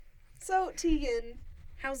So, Tegan.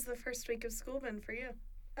 How's the first week of school been for you?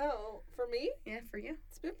 Oh, for me? Yeah, for you.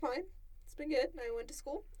 It's been fine. It's been good. I went to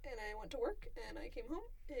school, and I went to work, and I came home,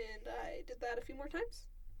 and I did that a few more times.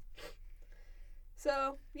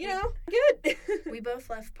 So, good. We both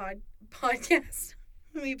left podcast.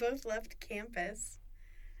 We both left campus.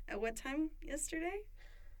 At what time yesterday?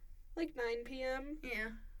 Like 9 p.m. Yeah,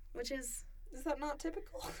 which is... Is that not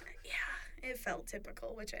typical? Yeah, it felt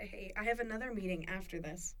typical, which I hate. I have another meeting after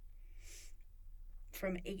this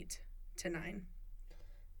from 8 to 9.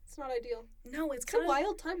 It's not ideal. No, it's a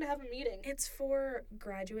wild time to have a meeting. It's for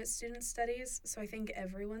graduate student studies, so I think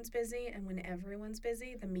everyone's busy, and when everyone's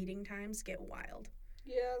busy, the meeting times get wild.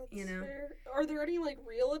 Yeah, that's fair. Are there any,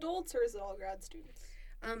 real adults, or is it all grad students?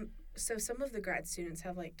 So some of the grad students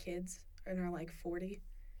have, kids and are, 40,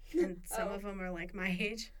 and some of them are, my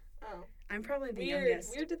age. Oh. I'm probably the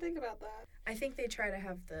youngest. Weird to think about that. I think they try to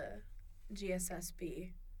have the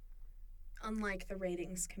GSSB, unlike the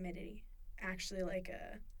ratings committee, actually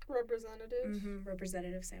a... Representative.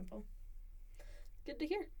 Representative sample. Good to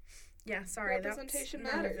hear. Yeah, sorry. Representation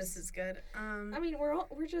matters. matters. None of this is good.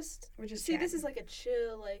 We're just see, chatting. this is a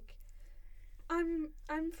chill, I'm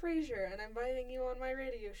Frasier, and I'm inviting you on my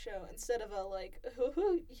radio show, instead of a,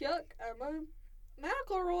 yuck, I'm a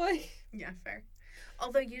McElroy. Yeah, fair.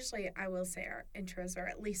 Although usually I will say our intros are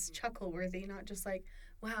at least chuckle-worthy, not just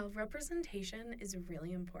wow, representation is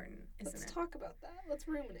really important, isn't it? Let's talk about that. Let's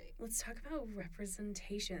ruminate. Let's talk about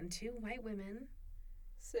representation. 2 white women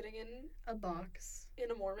sitting in a box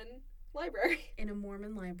in a Mormon library. In a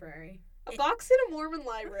Mormon library. A box in a Mormon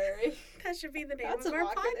library. That should be the name of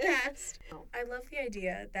our podcast. I love the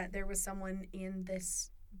idea that there was someone in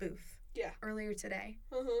this booth. Yeah. Earlier today.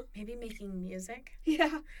 Uh-huh. Maybe making music.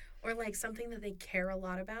 Yeah. Or something that they care a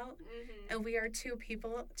lot about. Mm-hmm. And we are 2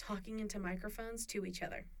 people talking into microphones to each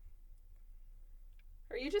other.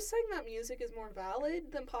 Are you just saying that music is more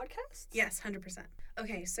valid than podcasts? Yes, 100%.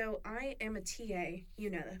 Okay, so I am a TA.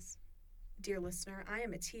 You know this. Dear listener, I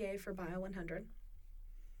am a TA for Bio 100.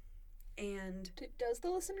 And... Does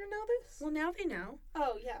the listener know this? Well, now they know.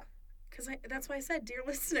 Oh, yeah. Because that's why I said, dear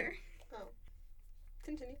listener. Oh.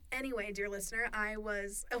 Continue. Anyway, dear listener, I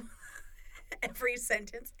was... every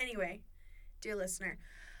sentence. Anyway, dear listener,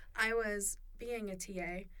 I was being a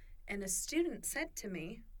TA, and a student said to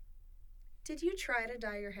me, "Did you try to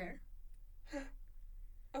dye your hair?"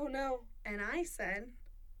 Oh, no. And I said,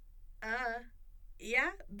 yeah,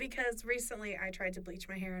 because recently I tried to bleach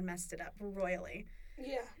my hair and messed it up royally.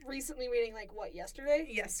 Yeah, recently meaning what, yesterday?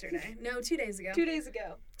 Yesterday. No, 2 days ago. 2 days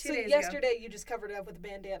ago. So yesterday you just covered it up with a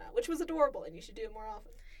bandana, which was adorable, and you should do it more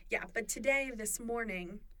often. Yeah, but today, this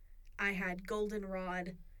morning, I had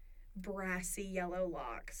goldenrod, brassy yellow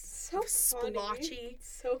locks. So splotchy.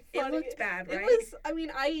 So funny. It looked bad, right? It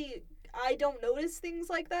was, I don't notice things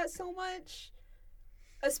like that so much.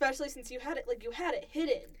 Especially since you had it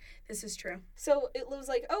hidden. This is true. So it was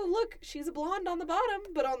oh, look, she's a blonde on the bottom,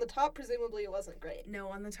 but on the top, presumably it wasn't great. No,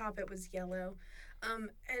 on the top it was yellow. And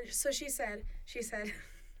so she said,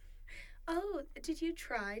 "Oh, did you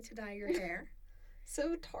try to dye your hair?"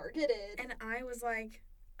 So targeted. And I was like,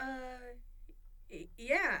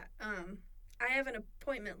 yeah, I have an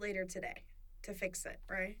appointment later today to fix it,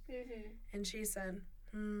 right? Mm-hmm. And she said,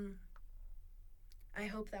 I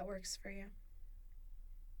hope that works for you.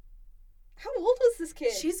 How old was this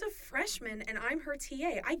kid? She's a freshman, and I'm her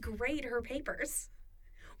TA. I grade her papers.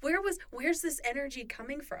 Where's this energy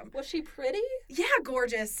coming from? Was she pretty? Yeah,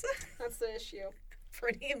 gorgeous. That's the issue.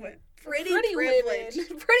 Pretty privilege.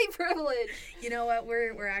 women. Pretty privilege. You know what?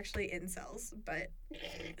 We're actually incels, but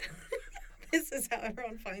this is how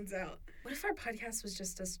everyone finds out. What if our podcast was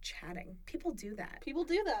just us chatting? People do that. People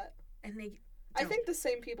do that. And they don't. I think the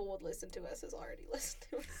same people would listen to us as already listen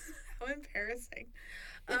to us. How embarrassing.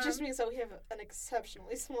 It just means that we have an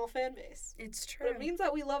exceptionally small fan base. It's true. But it means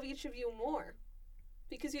that we love each of you more.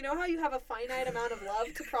 Because you know how you have a finite amount of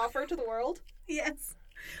love to proffer to the world? Yes.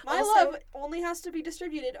 My love only has to be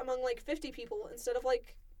distributed among 50 people instead of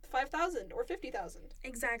 5,000 or 50,000.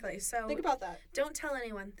 Exactly. So think about that. Don't tell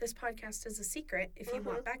anyone. This podcast is a secret if you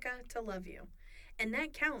want Becca to love you. And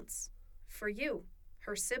that counts for you,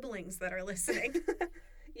 her siblings that are listening.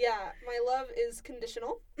 Yeah, my love is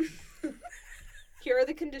conditional. Here are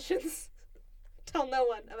the conditions. Tell no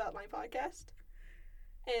one about my podcast.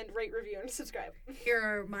 And rate, review, and subscribe. Here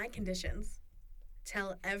are my conditions.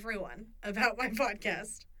 Tell everyone about my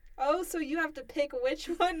podcast. Oh, so you have to pick which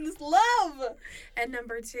one's love. And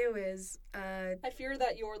number 2 is... I fear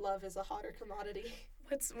that your love is a hotter commodity.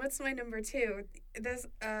 What's my number 2? This,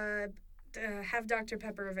 have Dr.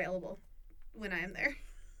 Pepper available when I am there.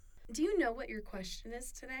 Do you know what your question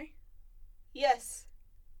is today? Yes.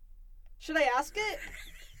 Should I ask it?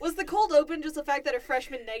 Was the cold open just the fact that a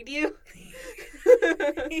freshman negged you?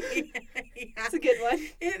 That's a good one.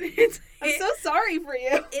 I'm so sorry for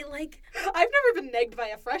you. I've never been negged by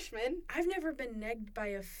a freshman. I've never been negged by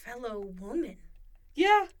a fellow woman.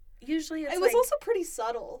 Yeah. Usually it's it was also pretty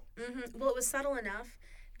subtle. Mm-hmm. Well, it was subtle enough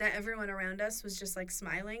that everyone around us was just, like,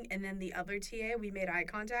 smiling, and then the other TA, we made eye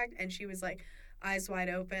contact, and she was, like, eyes wide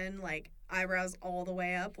open, like, eyebrows all the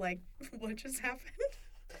way up, like, what just happened?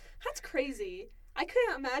 That's crazy. I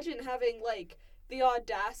couldn't imagine having, like, the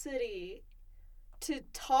audacity to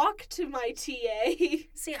talk to my TA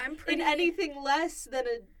See, I'm pretty... in anything less than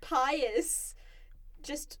a pious,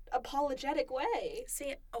 just apologetic way.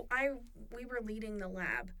 See, we were leading the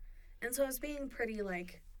lab, and so I was being pretty,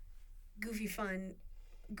 like, goofy fun,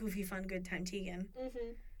 good time Tegan.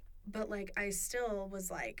 Mm-hmm. But, like, I still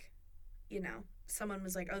was, like, you know, someone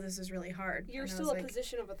was like, oh, this is really hard. You're still a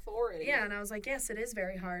position of authority. Yeah, and I was like, yes, it is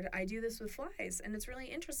very hard. I do this with flies, and it's really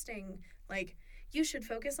interesting. Like, you should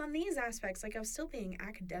focus on these aspects. Like, I was still being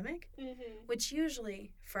academic, which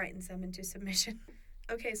usually frightens them into submission.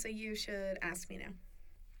 Okay, so you should ask me now.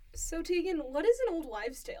 So, Tegan, what is an old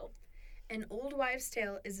wives' tale? An old wives'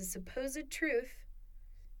 tale is a supposed truth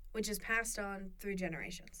which is passed on through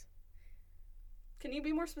generations. Can you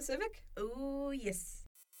be more specific? Oh, yes.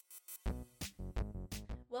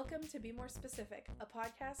 Welcome to Be More Specific, a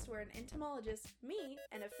podcast where an entomologist, me,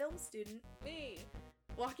 and a film student, me,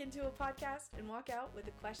 walk into a podcast and walk out with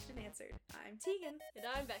a question answered. I'm Tegan. And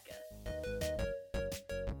I'm Becca.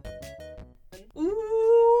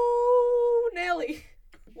 Ooh, Nelly.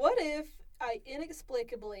 What if I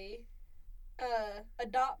inexplicably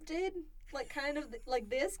adopted, like, kind of, like,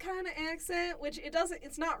 this kind of accent, which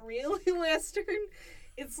it's not really Western.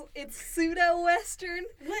 It's pseudo-Western.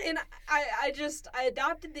 What? And I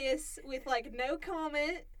adopted this with, like, no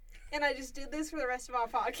comment, and I just did this for the rest of our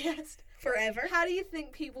podcast. Forever? How do you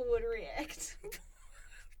think people would react?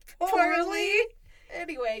 Poorly.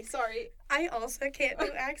 Anyway, sorry. I also can't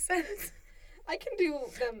do accents. I can do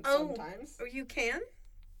them sometimes. Oh, you can?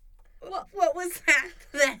 What was that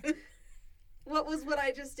then? What was what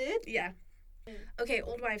I just did? Yeah. Okay,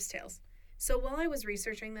 old wives' tales. So while I was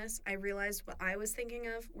researching this, I realized what I was thinking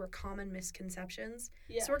of were common misconceptions.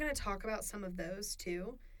 Yeah. So we're going to talk about some of those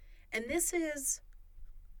too. And this is,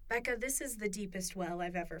 Becca, this is the deepest well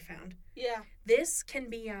I've ever found. Yeah. This can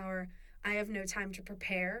be our I have no time to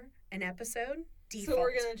prepare an episode default. So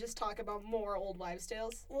we're going to just talk about more old wives'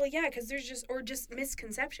 tales? Well, yeah, because there's just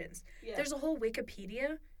misconceptions. Yeah. There's a whole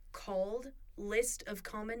Wikipedia called List of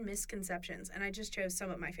Common Misconceptions, and I just chose some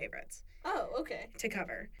of my favorites. Oh, okay. To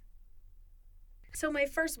cover. So my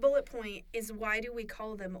first bullet point is, why do we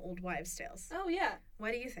call them old wives' tales? Oh, yeah.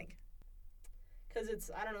 Why do you think? Because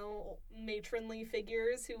it's, I don't know, matronly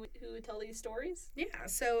figures who would tell these stories? Yeah,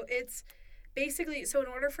 so it's basically, so in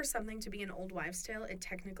order for something to be an old wives' tale, it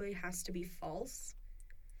technically has to be false.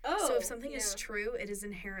 Oh, so if something is true, it is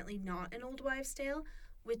inherently not an old wives' tale,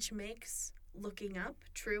 which makes looking up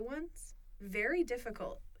true ones very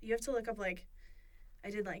difficult. You have to look up, like, I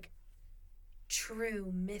did, like,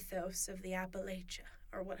 true mythos of the Appalachia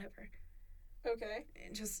or whatever. Okay.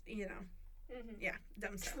 And just, you know, yeah,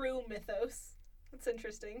 dumb stuff. True mythos. That's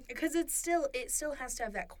interesting. Because it still has to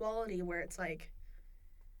have that quality where it's like,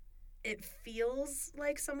 it feels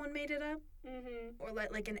like someone made it up, or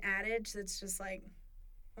like an adage that's just like,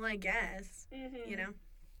 well, I guess, you know.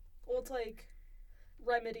 Well, it's like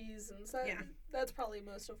remedies and stuff. Yeah. That's probably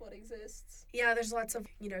most of what exists. Yeah, there's lots of,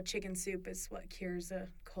 you know, chicken soup is what cures a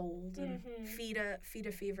cold, and feed a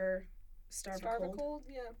fever, starve a cold,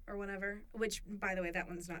 yeah, or whatever. Which, by the way, that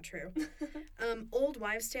one's not true. Old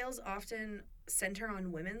wives' tales often center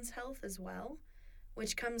on women's health as well,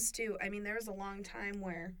 which comes to, I mean, there was a long time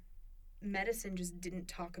where medicine just didn't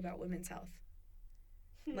talk about women's health.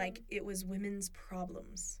 Like, it was women's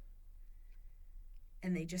problems.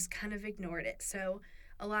 And they just kind of ignored it. So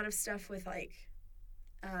a lot of stuff with, like,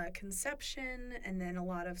 conception, and then a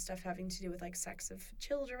lot of stuff having to do with, like, sex of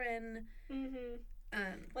children.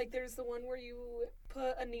 Like, there's the one where you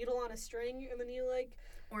put a needle on a string, and then you, like...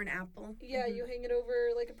 Or an apple. Yeah, you hang it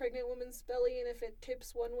over, like, a pregnant woman's belly, and if it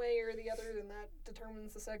tips one way or the other, then that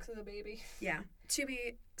determines the sex of the baby. Yeah.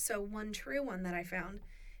 So one true one that I found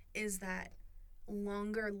is that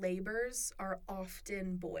longer labors are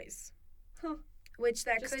often boys. Huh. Which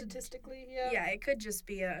that just could... statistically, yeah. Yeah, it could just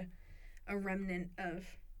be a remnant of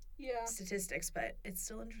yeah. statistics, but it's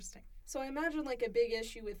still interesting. So I imagine, like, a big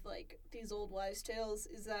issue with, like, these old wives' tales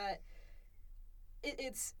is that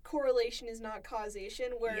it's correlation is not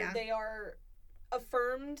causation, where they are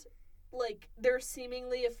affirmed, like, they're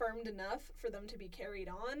seemingly affirmed enough for them to be carried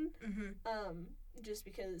on, just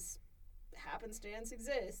because happenstance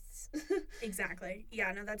exists. Exactly.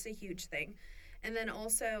 Yeah, no, that's a huge thing. And then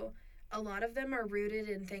also, a lot of them are rooted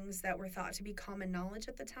in things that were thought to be common knowledge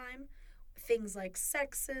at the time. Things like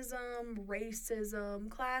sexism, racism,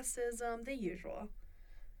 classism, the usual.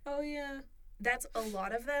 Oh, yeah. That's a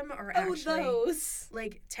lot of them are Oh, actually, those.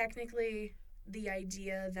 like, technically the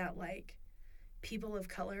idea that, like, people of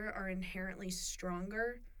color are inherently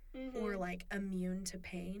stronger Mhm. or, like, immune to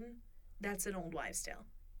pain. That's an old wives' tale.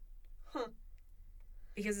 Huh.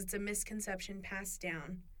 Because it's a misconception passed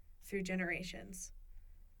down through generations.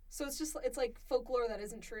 So it's like folklore that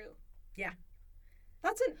isn't true. Yeah.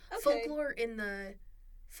 That's okay. Folklore in the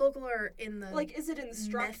Like, is it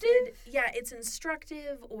instructive? method. Yeah, it's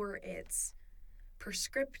instructive or it's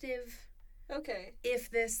prescriptive. Okay. If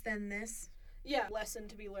this, then this. Yeah, lesson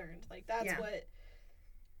to be learned. Like, that's Yeah. what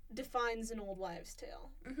defines an old wives'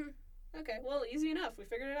 tale. Mm-hmm. Okay, well, easy enough. We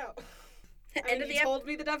figured it out. End of you the told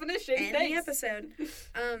me the definition. End of the Thanks.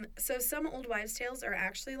 episode. So some old wives' tales are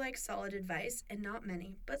actually like solid advice, and not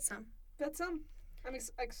many, but some. That's some. I'm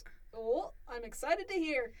excited to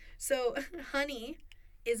hear. So honey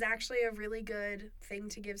is actually a really good thing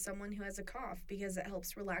to give someone who has a cough because it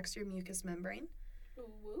helps relax your mucous membrane.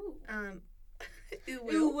 Ooh.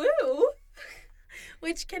 Ooh, Ooh.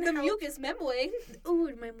 which can The help. mucus membrane.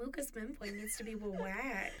 Ooh, my mucous membrane needs to be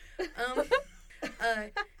wet.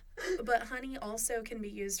 But honey also can be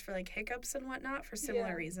used for like hiccups and whatnot for similar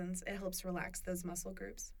Yeah. reasons. It helps relax those muscle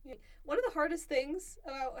groups. One of the hardest things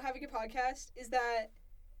about having a podcast is that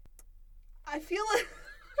I feel like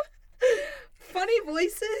funny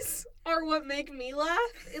voices are what make me laugh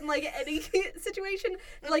in like any situation.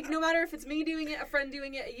 Like no matter if it's me doing it, a friend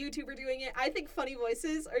doing it, a YouTuber doing it, I think funny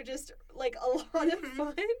voices are just like a lot of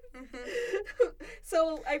fun.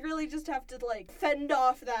 So I really just have to like fend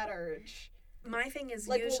off that urge. My thing is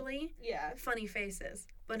Like, usually Yeah. funny faces,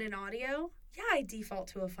 but in audio, yeah, I default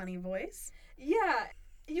to a funny voice. Yeah.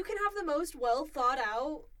 You can have the most well thought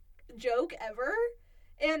out joke ever,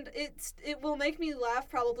 and it will make me laugh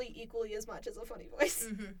probably equally as much as a funny voice.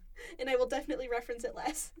 Mm-hmm. And I will definitely reference it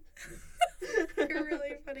less. You're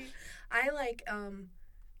really funny. I like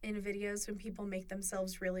in videos when people make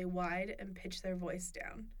themselves really wide and pitch their voice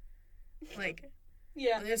down. Like,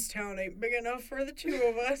 Yeah. this town ain't big enough for the two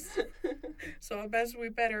of us, so I guess we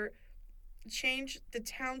better change the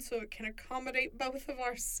town so it can accommodate both of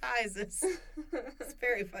our sizes. It's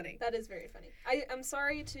very funny. That is very funny. I'm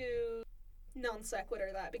sorry to non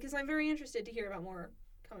sequitur that because I'm very interested to hear about more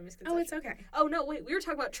common Oh, misconceptions. it's okay. Oh no, wait, we were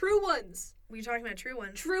talking about true ones. We're talking about true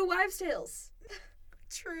ones. True wives' tales.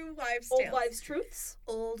 True wives' Old tales. wives' truths.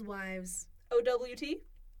 Old wives' OWT.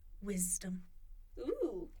 wisdom.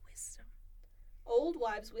 Ooh. Wisdom. Old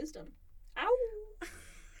wives' wisdom. Ow.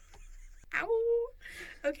 Ow.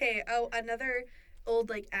 Okay, another old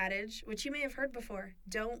like adage, which you may have heard before.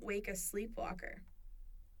 Don't wake a sleepwalker.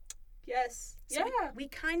 Yes. So yeah. we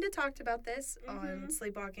kind of talked about this on Mhm.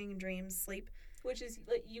 sleepwalking, dreams, sleep. Which is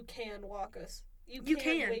like you can walk us. You You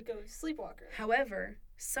can can. wake a sleepwalker. However,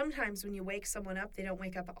 sometimes when you wake someone up, they don't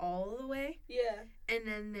wake up all the way, Yeah. and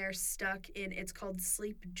then they're stuck in, it's called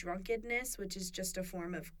sleep drunkenness, which is just a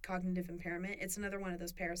form of cognitive impairment. It's another one of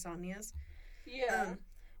those parasomnias. Yeah.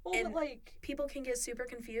 Well, and- but like People can get super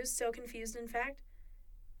confused, so confused, in fact,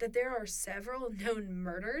 that there are several known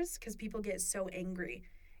murders because people get so angry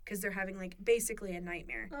because they're having, like, basically a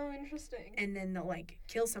nightmare. oh, interesting. And then they'll, like,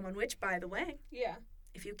 kill someone, which, by the way, Yeah.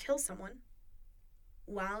 if you kill someone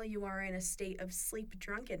while you are in a state of sleep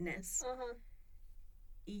drunkenness, Uh-huh.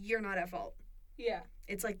 you're not at fault. Yeah.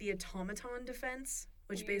 It's like the automaton defense,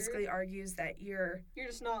 which Weird. basically argues that you're You're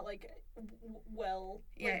just not like well,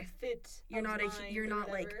 Yeah. like fit. you're of not mind you're or not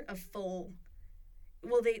like whatever. a full.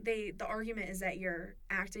 Well, the argument is that you're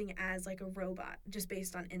acting as like a robot just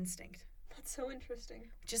based on instinct, That's so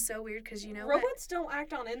interesting. which is so weird because you know what? Robots don't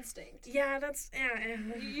act on instinct. Yeah, that's yeah.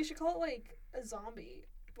 You should call it like a zombie.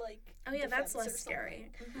 Like Oh yeah, that's defense or less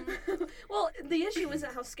scary. something. Well, the issue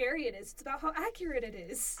isn't how scary it is; it's about how accurate it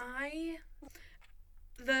is.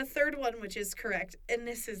 The third one, which is correct, and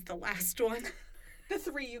this is the last one, The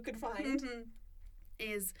three you could find.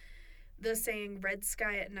 is the saying "Red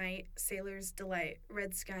sky at night, sailor's delight.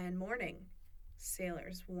 Red sky in morning,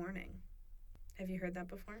 sailor's warning." Have you heard that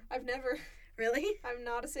before? I've never. Really? I'm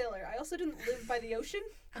not a sailor. I also didn't live by the ocean.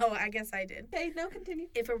 Oh, I guess I did. Okay, no, continue.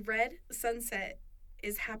 If a red sunset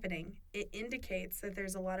is happening, it indicates that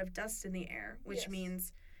there's a lot of dust in the air, which Yes.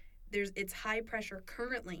 means it's high pressure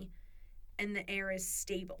currently and the air is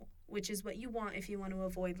stable, which is what you want if you want to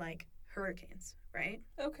avoid like hurricanes, right?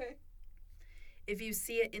 Okay. If you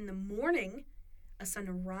see it in the morning, a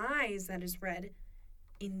sunrise that is red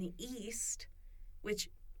in the east, which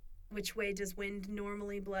Which way does wind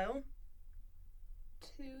normally blow?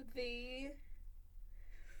 To the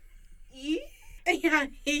east? Yeah,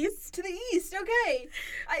 east. To the east, okay.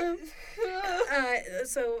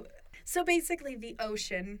 So basically the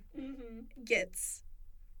ocean Mm-hmm. gets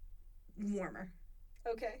warmer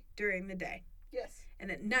Okay. during the day. Yes. And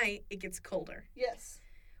at night, it gets colder, Yes.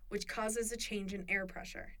 which causes a change in air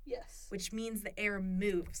pressure, Yes. which means the air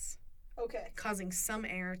moves, Okay. causing some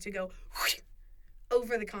air to go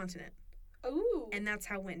over the continent. Ooh. And that's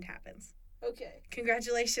how wind happens. Okay.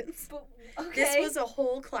 Congratulations. But okay. This was a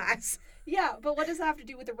whole class. Yeah, but what does that have to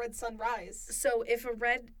do with the red sunrise? So if a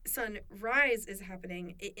red sunrise is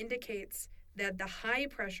happening, it indicates that the high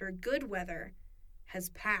pressure good weather has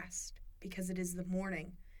passed because it is the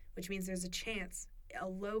morning, which means there's a chance a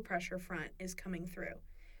low pressure front is coming through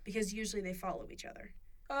because usually they follow each other.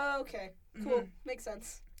 Okay. Cool. Makes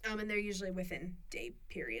sense. And they're usually within day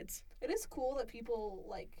periods. It is cool that people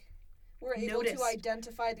were able Noticed. to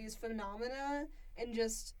identify these phenomena and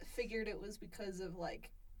just figured it was because of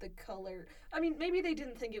the color. I mean, maybe they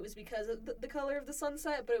didn't think it was because of the color of the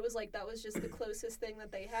sunset, but it was that was just the closest thing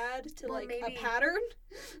that they had to Well, a maybe- pattern.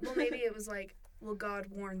 Well, maybe it was God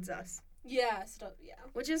warns us, Yeah, stuff. Yeah.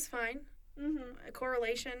 which is fine. Mm-hmm. A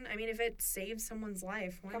correlation, I mean, if it saves someone's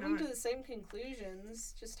life, why Coming not? to the same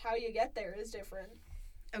conclusions, just how you get there is different.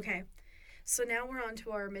 Okay, so now we're on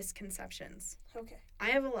to our misconceptions. Okay. I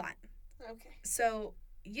have a lot. Okay. So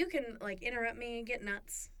you can interrupt me, get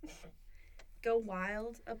nuts, go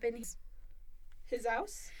wild up in His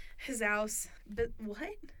house? his house. But what?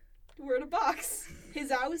 We're in a box.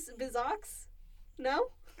 His house? Bizox?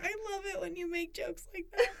 No? I love it when you make jokes like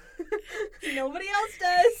that. Nobody else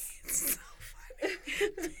does. It's so funny.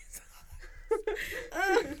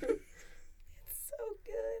 It's so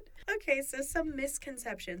good. Okay, so some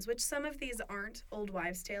misconceptions, which some of these aren't old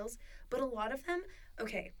wives' tales, but a lot of them.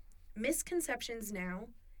 Okay, misconceptions now,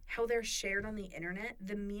 how they're shared on the internet,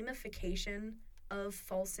 the memification of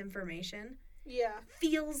false information Yeah.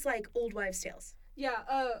 feels like old wives' tales. Yeah,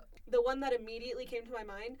 the one that immediately came to my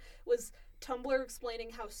mind was Tumblr explaining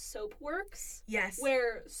how soap works. Yes.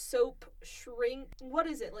 Where soap what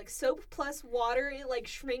is it? Soap plus water, it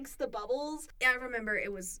shrinks the bubbles. I remember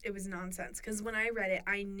it was nonsense because when I read it,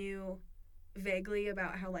 I knew vaguely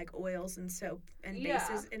about how oils and soap and Yeah.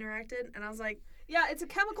 bases interacted, and I was like, Yeah, it's a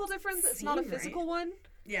chemical difference. It's not a Seem right. physical one.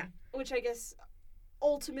 Yeah. Which I guess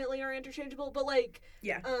ultimately are interchangeable, but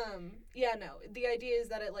Yeah. yeah, no. The idea is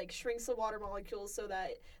that it shrinks the water molecules so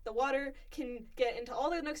that the water can get into all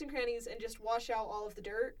the nooks and crannies and just wash out all of the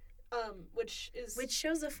dirt. Which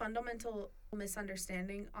shows a fundamental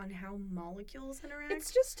misunderstanding on how molecules interact.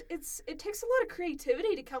 it takes a lot of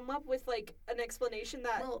creativity to come up with an explanation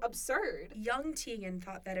that absurd. Young Tegan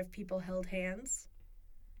thought that if people held hands,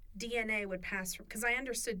 DNA would pass from, because I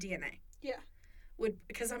understood DNA. Yeah.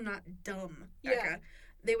 Because I'm not dumb, Yeah. Becca.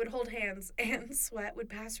 They would hold hands and sweat would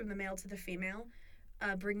pass from the male to the female,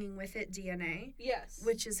 bringing with it DNA, Yes.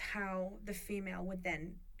 which is how the female would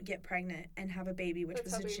then get pregnant and have a baby, which That's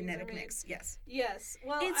was how a babies are genetic made. mix. Yes. Yes.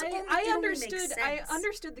 Well, It I only makes understood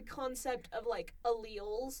sense. the concept of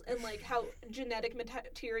alleles and how genetic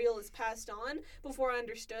material is passed on before I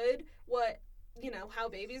understood what how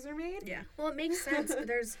babies are made. Yeah. Well, it makes sense.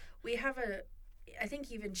 I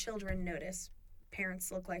think even children notice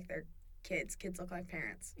parents look like their kids look like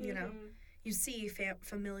parents, you know? Mhm. You see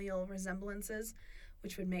familial resemblances,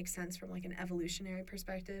 which would make sense from an evolutionary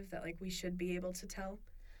perspective that we should be able to tell.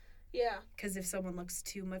 Yeah. Because if someone looks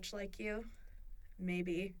too much like you,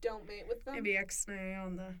 maybe Don't mate with them. maybe X-nay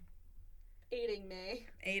on the Aiding May.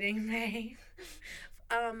 aiding May.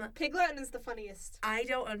 Pig Latin is the funniest. I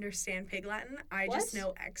don't understand Pig Latin. I What? just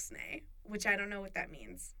know X-nay, which I don't know what that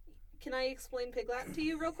means. Can I explain Pig Latin to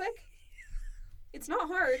you real quick? It's not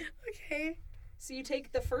hard. Okay. So you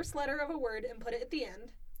take the first letter of a word and put it at the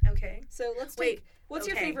end. Okay. So let's Wait, take. What's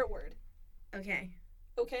your okay. favorite word? Okay.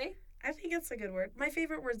 Okay. I think it's a good word. My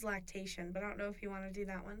favorite word's lactation, but I don't know if you want to do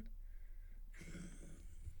that one.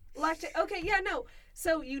 Okay, yeah, no.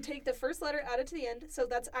 So you take the first letter, add it to the end. So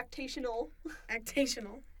that's actational.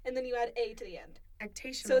 Actational. And then you add A to the end.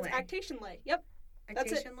 Actational. So it's actation-lay. Yep.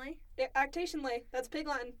 That's it. Actationally? Yeah, actation-lay. That's Pig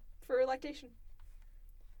Latin for lactation.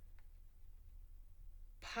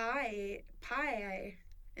 Pie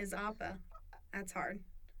is appa. That's hard.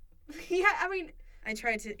 Yeah, I mean, I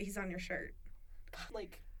tried to. He's on your shirt.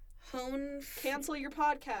 Hone. Cancel your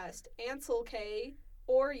podcast. Ansel K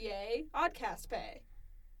or yay. Oddcast pay.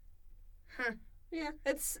 Huh. Yeah.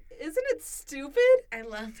 Isn't it stupid? I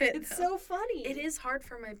love it. It's though. so funny. It is hard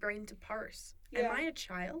for my brain to parse. Yeah. Am I a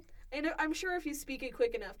child? And I'm sure if you speak it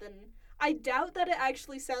quick enough, then I doubt that it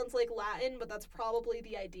actually sounds like Latin, but that's probably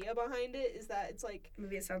the idea behind it, is that it's like...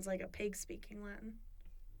 Maybe it sounds like a pig speaking Latin.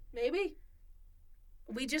 Maybe.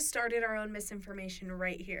 We just started our own misinformation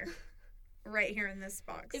right here. Right here in this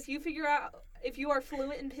box. If you figure out, if you are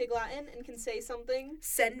fluent in Pig Latin and can say something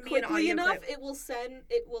send me an quickly audio enough, clip. it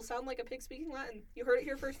will sound like a pig speaking Latin. You heard it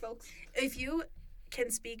here first, folks. If you can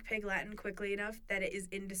speak Pig Latin quickly enough that it is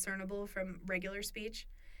indiscernible from regular speech,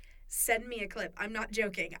 send me a clip. I'm not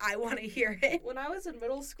joking. I want to hear it. When I was in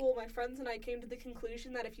middle school, my friends and I came to the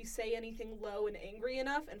conclusion that if you say anything low and angry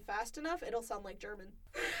enough and fast enough, it'll sound like German.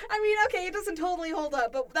 I mean, okay, it doesn't totally hold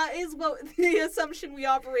up, but that is what the assumption we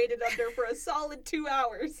operated under for a solid 2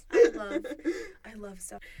 hours. I love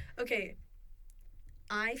stuff. Okay,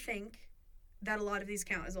 I think that a lot of these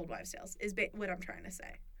count as old wives' tales, is what I'm trying to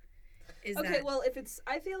say. Okay, well,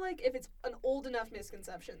 I feel like if it's an old enough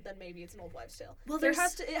misconception, then maybe it's an old wives' tale. Well, it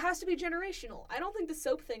has to be generational. I don't think the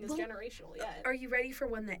soap thing is generational yet. Are you ready for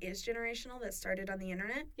one that is generational that started on the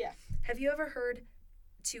internet? Yeah. Have you ever heard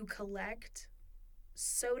to collect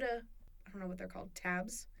soda, I don't know what they're called,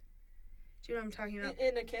 tabs? Do you know what I'm talking about?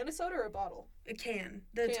 In a can of soda or a bottle? A can.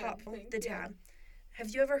 The top, the tab.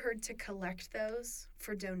 Have you ever heard to collect those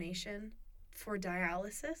for donation for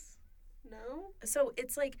dialysis? No. So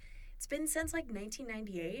it's like, it's been since like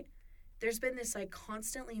 1998. There's been this like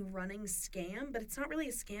constantly running scam, but it's not really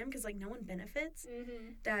a scam because like no one benefits.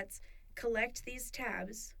 Mm-hmm. That's collect these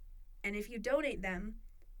tabs, and if you donate them,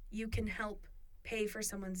 you can help pay for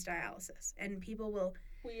someone's dialysis. And people will...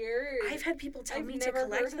 Weird. I've had people tell me to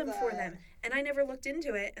collect them for them, and I never looked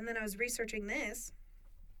into it, and then I was researching this,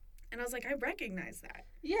 and I was like, I recognize that.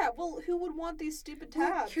 Yeah, well, who would want these stupid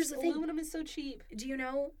tabs? Well, here's the thing. Aluminum is so cheap. Do you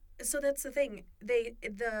know... So that's the thing.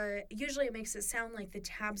 Usually it makes it sound like the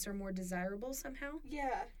tabs are more desirable somehow.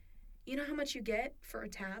 Yeah. You know how much you get for a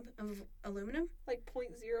tab of aluminum? Like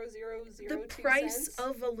 0.0002 The price cents?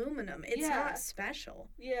 of aluminum. It's not special.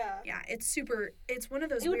 Yeah. Yeah, it's one of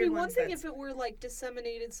those It would weird be one ones thing if it were like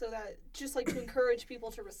disseminated so that just like to encourage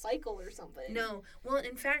people to recycle or something. No. Well,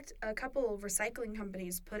 in fact, a couple of recycling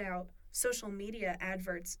companies put out social media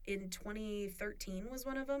adverts in 2013 was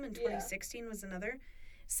one of them, and 2016 was another,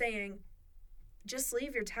 saying, just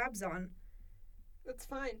leave your tabs on. It's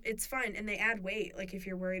fine. It's fine. And they add weight. Like, if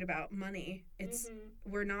you're worried about money,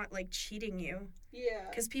 we're not, like, cheating you. Yeah.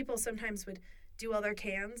 Because people sometimes would do all their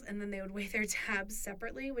cans, and then they would weigh their tabs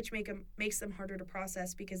separately, which makes them harder to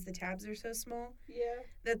process because the tabs are so small. Yeah.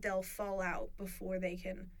 That they'll fall out before they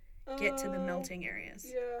can get to the melting areas.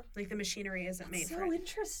 Yeah. Like, the machinery isn't made for it. So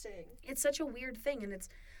interesting. It's such a weird thing, and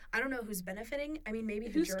I don't know who's benefiting. I mean, maybe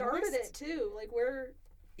who started it, too? Like, where...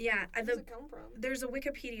 Yeah. Where does it come from? There's a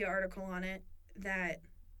Wikipedia article on it that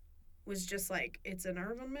was just like, it's an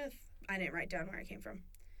urban myth. I didn't write down where it came from.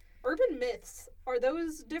 Urban myths, are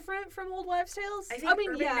those different from old wives' tales? I think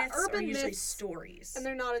urban myths are usually stories. And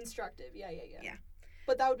they're not instructive. Yeah. Yeah.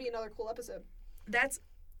 But that would be another cool episode. That's,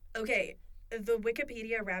 okay, the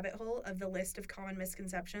Wikipedia rabbit hole of the list of common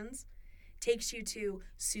misconceptions takes you to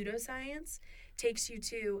pseudoscience, takes you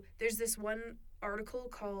to, there's this one article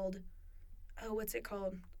called, what's it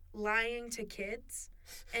called? Lying to Kids.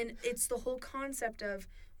 And it's the whole concept of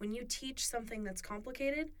when you teach something that's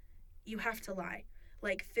complicated, you have to lie.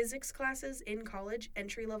 Like physics classes in college,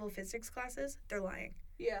 entry-level physics classes, they're lying.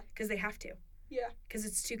 Yeah. Because they have to. Yeah. Because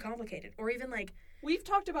it's too complicated. Or even like... We've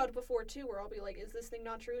talked about it before, too, where I'll be like, is this thing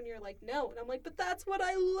not true? And you're like, no. And I'm like, but that's what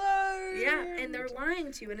I learned. Yeah, and they're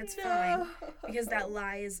lying to you, and it's fine. Because that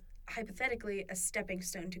lie is hypothetically a stepping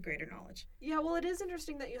stone to greater knowledge. Yeah, well, it is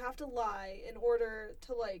interesting that you have to lie in order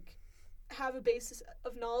to, like, have a basis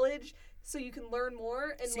of knowledge so you can learn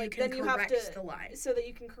more, and so like you then you have to the lie. So that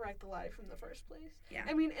you can correct the lie from the first place. Yeah.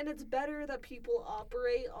 I mean, and it's better that people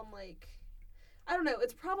operate on like, I don't know,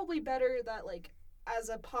 it's probably better that like as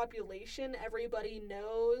a population everybody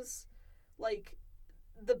knows like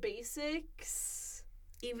the basics,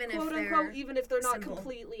 even quote if unquote, even if they're not simple.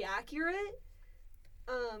 completely accurate.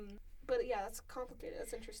 But yeah, that's complicated.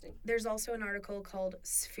 That's interesting. There's also an article called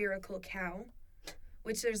Spherical Cow,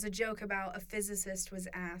 which there's a joke about. A physicist was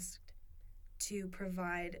asked to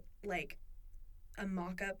provide like a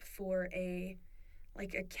mock-up for a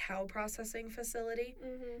cow processing facility,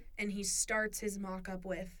 and he starts his mock-up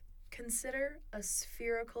with, consider a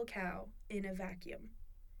spherical cow in a vacuum,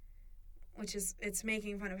 which is, it's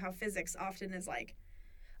making fun of how physics often is like,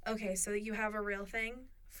 okay, so you have a real thing?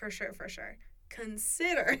 For sure.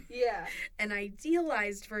 Consider an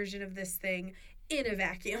idealized version of this thing in a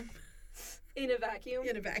vacuum. In a vacuum?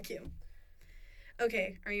 In a vacuum.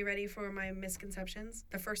 Okay, are you ready for my misconceptions?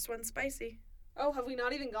 The first one's spicy. Oh, have we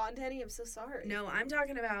not even gotten to any? I'm so sorry. No, I'm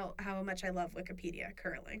talking about how much I love Wikipedia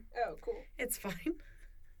currently. Oh, cool. It's fine.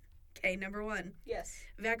 Okay, number 1. Yes.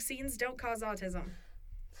 Vaccines don't cause autism.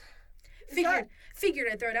 that- Figured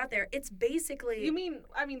I'd throw it out there. It's basically... I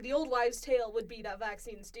mean, the old wives' tale would be that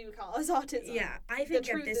vaccines do cause autism. Yeah, I The think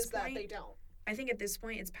truth at this is that point... they don't. I think at this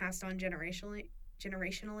point it's passed on generationally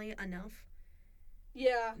enough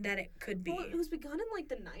Yeah. that it could be. Well, it was begun in like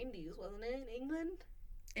the 90s, wasn't it, in England?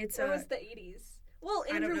 It's Or was it the 80s? Well,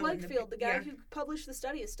 I don't Andrew know when the Wakefield, the guy yeah. who published the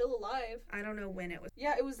study, is still alive. I don't know when it was.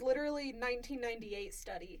 Yeah, it was literally 1998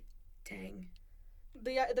 study. Dang.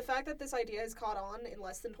 The fact that this idea has caught on in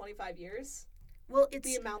less than 25 years, Well, it's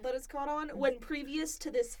the amount that it's caught on, when previous to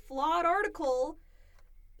this flawed article,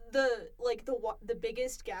 the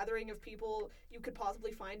biggest gathering of people you could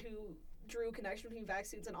possibly find who drew a connection between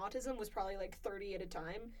vaccines and autism was probably like 30 at a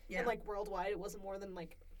time. Yeah. And like worldwide it wasn't more than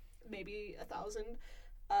like maybe 1,000.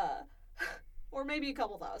 Or maybe a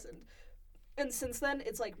couple thousand. And since then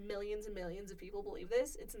it's like millions and millions of people believe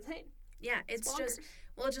this. It's insane. yeah. It's just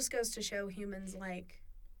bonkers. it just goes to show humans like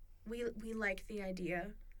we like the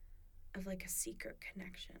idea of like a secret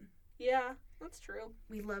connection. Yeah, that's true.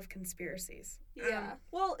 We love conspiracies. Yeah.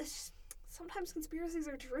 Well, it's just, sometimes conspiracies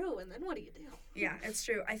are true, and then what do you do? Yeah, it's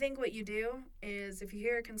true. I think what you do is if you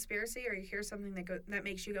hear a conspiracy or you hear something that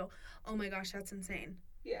makes you go, "Oh my gosh, that's insane."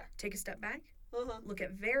 Yeah. Take a step back, Uh-huh. look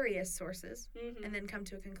at various sources, Mm-hmm. and then come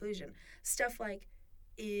to a conclusion. Stuff like,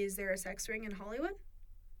 is there a sex ring in Hollywood?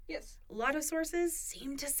 Yes. A lot of sources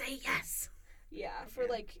seem to say yes. Yeah, for Yeah.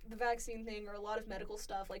 like the vaccine thing or a lot of medical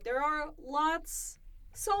stuff. Like there are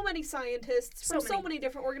so many scientists So from so many. many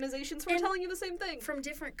different organizations who are And telling you the same thing. From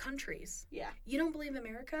different countries. Yeah. You don't believe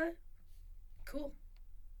America? Cool.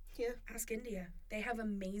 Yeah. Ask India. They have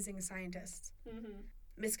amazing scientists. Mm-hmm.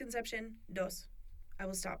 Misconception, dos. I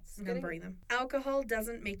will stop Getting- numbering them. Alcohol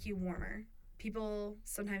doesn't make you warmer. People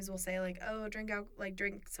sometimes will say like, "Oh,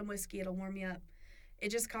 drink some whiskey, it'll warm you up." It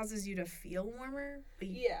just causes you to feel warmer, but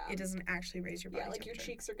Yeah. it doesn't actually raise your body Yeah, like your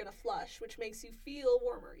temperature. cheeks are gonna flush, which makes you feel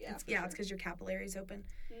warmer. Yeah. It's because your capillaries open.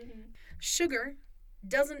 Mm-hmm. Sugar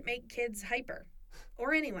doesn't make kids hyper,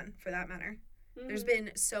 or anyone for that matter. There's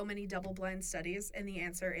been so many double-blind studies, and the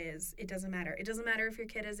answer is it doesn't matter. It doesn't matter if your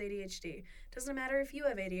kid has ADHD. It doesn't matter if you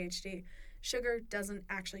have ADHD. Sugar doesn't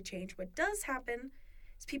actually change. What does happen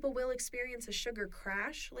is people will experience a sugar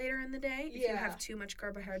crash later in the day if you Yeah. have too much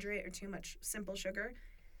carbohydrate or too much simple sugar,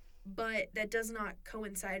 but that does not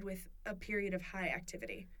coincide with a period of high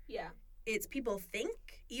activity. Yeah. It's people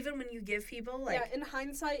think, even when you give people, like, Yeah, in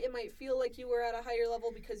hindsight, it might feel like you were at a higher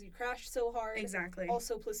level because you crashed so hard. exactly.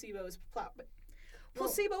 Also, placebo is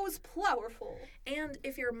powerful. And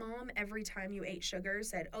if your mom, every time you ate sugar,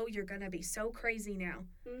 said, "Oh, you're gonna be so crazy now,"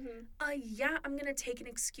 Mm-hmm. yeah, I'm gonna take an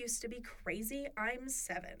excuse to be crazy. I'm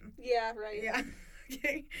 7. Yeah, right. Yeah.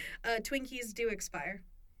 Okay. Twinkies do expire.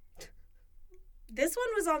 This one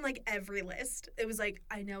was on like every list. It was like,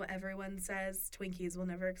 I know everyone says Twinkies will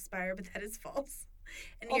never expire, but that is false.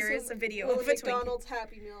 And here Also, is a video will of a a Twinkie. McDonald's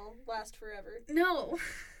Happy Meal last forever? No.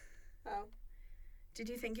 Oh, Did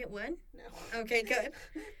you think it would? no. Okay, good.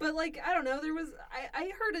 But, like, I don't know,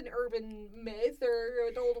 I heard an urban myth or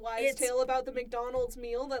an old wives' It's- tale about the McDonald's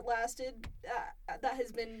meal that lasted, that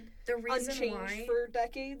has been The reason unchanged why for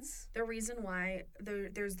decades. the reason why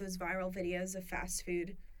there's those viral videos of fast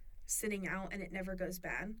food sitting out and it never goes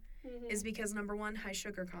bad Mm-hmm. is because number 1, high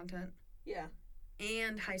sugar content Yeah.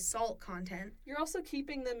 and high salt content. You're also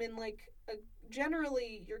keeping them in, like,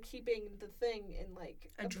 generally, you're keeping the thing in, like,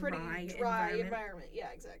 A pretty dry dry environment. environment.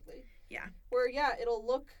 Yeah, exactly. Yeah. Where, yeah, it'll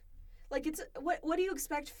look... Like, it's... What do you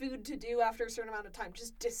expect food to do after a certain amount of time?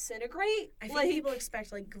 Just disintegrate? I think like, people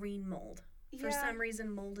expect like green mold. For yeah, some reason,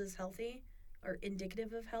 mold is healthy or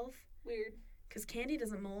indicative of health. weird. Because candy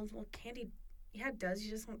doesn't mold. Well, candy, yeah, it does.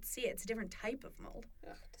 You just won't see it. It's a different type of mold.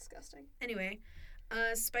 Ugh, disgusting. Anyway,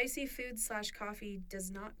 spicy food / coffee does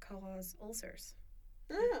not cause ulcers.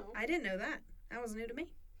 Oh. I didn't know that. That was new to me.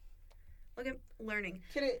 Look at learning.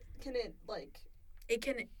 Can it, like... It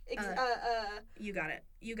can. Ex- You got it.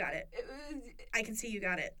 You got it. I can see you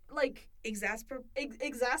got it. like, Exacerbate.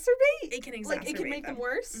 exacerbate? It can exacerbate. Like, it can make them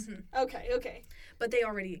worse? Mhm. Okay. But they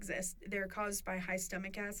already exist. They're caused by high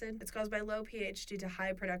stomach acid. It's caused by low pH due to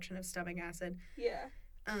high production of stomach acid, Yeah.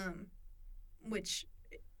 which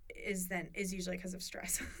is usually because of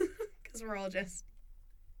stress, because we're all just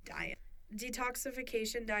dying.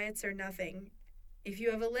 Detoxification diets are nothing. If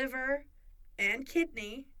you have a liver and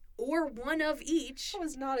kidney, or one of each, I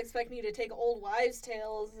was not expecting you to take old wives'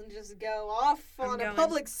 tales and just go off I'm on a going.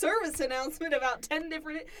 public service announcement about 10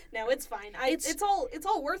 different... No, it's fine. It's- It's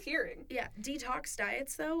all worth hearing. yeah, detox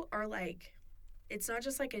diets though are like, it's not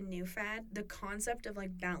just like a new fad. The concept of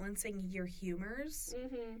like balancing your humors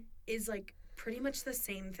Mm-hmm. is like pretty much the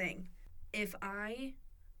same thing. If I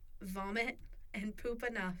vomit and poop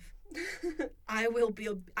enough, I will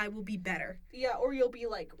be better. Yeah, or you'll be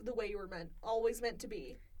like the way you were always meant to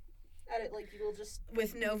be. At it, like you will just.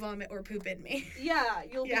 With no vomit or poop in me. Yeah,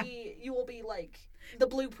 you will be like the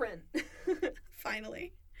blueprint.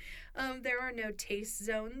 Finally. There are no taste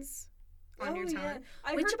zones on your tongue. Yeah.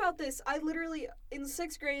 I which- heard about this. I literally, in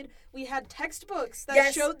 6th grade, we had textbooks that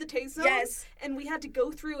Yes. showed the taste zones, Yes. and we had to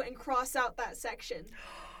go through and cross out that section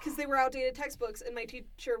because they were outdated textbooks, and my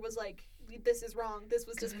teacher was like, this is wrong. This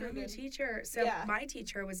was Because I'm disproven. a teacher. So Yeah. my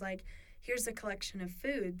teacher was like, here's a collection of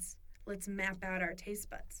foods. Let's map out our taste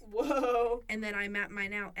buds. Whoa. And then I mapped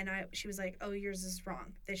mine out, and she was like, oh, yours is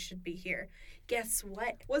wrong. This should be here. Guess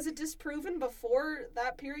what? Was it disproven before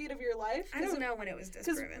that period of your life? I don't know when it was Because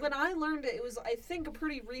disproven. when I learned it, it was, I think, a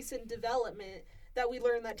pretty recent development that we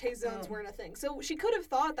learned that taste zones Oh. weren't a thing. So she could have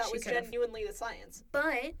thought that She was could've. genuinely the science.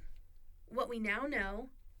 But what we now know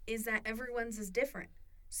is that everyone's is different.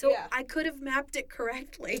 So Yeah. I could have mapped it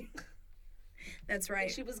correctly. That's right.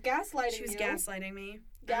 She was gaslighting She was you. gaslighting me.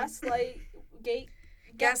 Gaslight,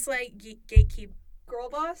 Gaslight, gatekeep, girl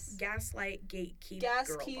boss? gaslight, gatekeep, Gas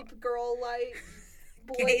girl keep, girl light,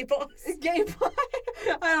 boss. boy. Gay boss. Gay boy.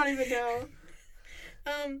 I don't even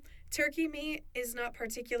know. Turkey meat is not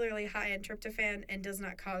particularly high in tryptophan and does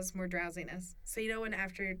not cause more drowsiness. So you know when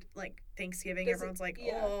after like Thanksgiving Does it- everyone's like,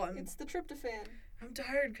 yeah, oh, it's the tryptophan. I'm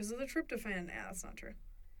tired because of the tryptophan. Yeah, that's not true.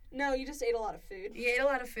 No, you just ate a lot of food. You ate a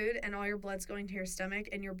lot of food and all your blood's going to your stomach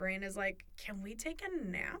and your brain is like, can we take a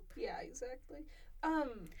nap? Yeah, exactly. I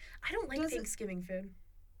don't like Does it- Thanksgiving food.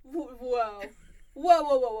 Whoa.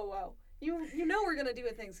 You know we're gonna do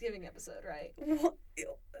a Thanksgiving episode, right?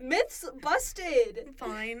 Myths busted.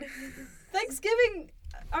 Fine. Thanksgiving.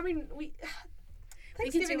 I mean,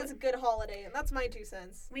 Thanksgiving do is a good holiday, and that's my 2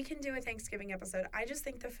 cents. We can do a Thanksgiving episode. I just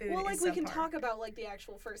think the food Well, like is we can subpar. talk about like the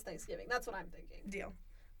actual first Thanksgiving. That's what I'm thinking. Deal.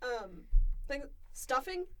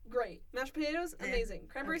 Stuffing, great. Mashed potatoes, Eh, amazing.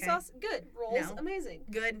 Cranberry okay. sauce, good. Rolls, No. amazing.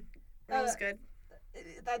 Good. Rolls good.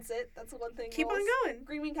 That's it. That's the one thing. Keep Rolls. on going.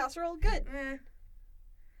 Green bean casserole, good.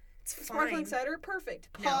 It's Sparkling fine. cider, perfect.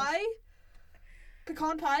 No. Pie,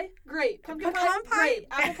 pecan pie, great. Pumpkin Pecan pie, pie? great.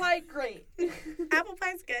 Apple pie, great. Apple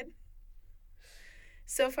pie's good.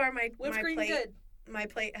 So far, my Whipped cream, plate good. my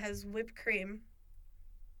plate has whipped cream,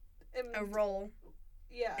 And, a roll,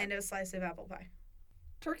 yeah. and a slice of apple pie.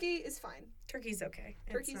 Turkey is fine. Turkey's okay.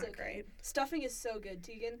 Turkey's it's not okay. great. Stuffing is so good,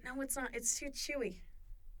 Tegan. No, it's not. It's too chewy.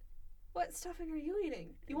 What stuffing are you eating?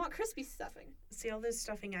 You want crispy stuffing. See, all this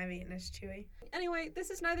stuffing I've eaten is chewy. Anyway, this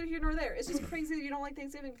is neither here nor there. It's just crazy that you don't like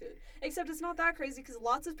Thanksgiving food. Except it's not that crazy because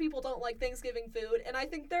lots of people don't like Thanksgiving food, and I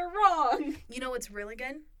think they're wrong. You know what's really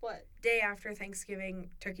good? What? Day after Thanksgiving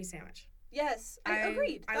turkey sandwich. Yes, I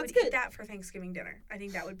agreed. I That's would good. eat that for Thanksgiving dinner. I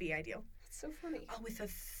think that would be ideal. That's so funny. Oh, with a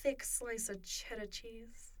thick slice of cheddar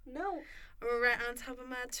cheese. No, Right on top of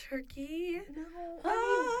my turkey. no. I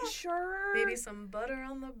Ah. mean, sure. Maybe some butter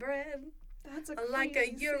on the bread. That's a like a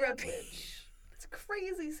crazy European. sandwich. It's a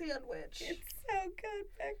crazy sandwich. It's so good,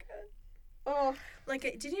 Becca. Oh,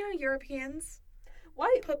 Did you know Europeans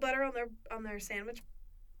why? put butter on their sandwiches?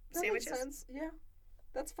 That makes sense. Yeah,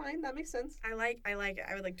 that's fine. That makes sense. I like it.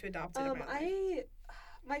 I would like to adopt it. in my life.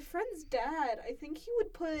 My friend's dad, I think he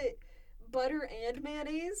would put butter and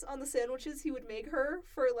mayonnaise on the sandwiches he would make her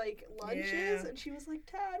for like lunches, Yeah. and she was like,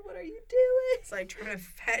 "Dad, what are you doing?" It's like trying to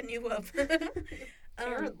fatten you up.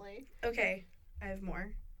 Apparently. Okay, I have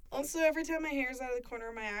more. Also, every time my hair's out of the corner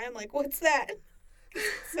of my eye, I'm like, what's that?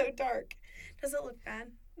 It's so dark. Does it look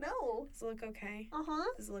bad? No. Does it look okay? Uh-huh.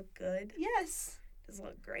 Does it look good? Yes. Does it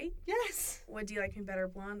look great? Yes. What do you like me better,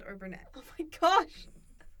 blonde or brunette? Oh my gosh.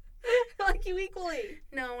 I like you equally.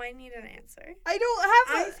 No, I need an answer. I don't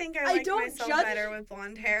have I a, think I I like don't myself judge- better with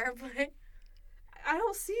blonde hair, but I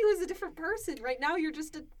don't see you as a different person. Right now you're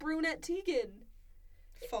just a brunette Tegan.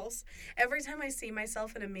 false. Every time I see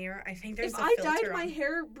myself in a mirror, I think there's If a I filter dyed my on.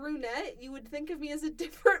 hair brunette, you would think of me as a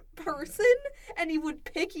different person and you would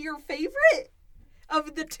pick your favorite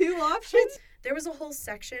of the two options. There was a whole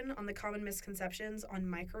section on the common misconceptions on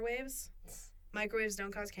microwaves. Microwaves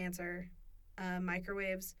don't cause cancer.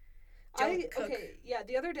 Microwaves don't cook.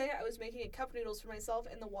 The other day I was making cup noodles for myself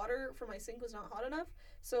and the water from my sink was not hot enough.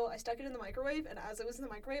 So I stuck it in the microwave, and as it was in the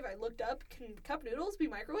microwave, I looked up, can cup noodles be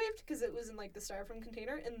microwaved? Because it was in like the styrofoam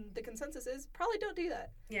container, and the consensus is probably don't do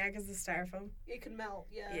that. Yeah, because the styrofoam. It could melt,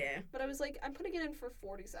 yeah. Yeah. But I was like, I'm putting it in for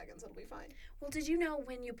 40 seconds, it'll be fine. Well, did you know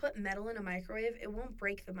when you put metal in a microwave, it won't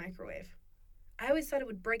break the microwave? I always thought it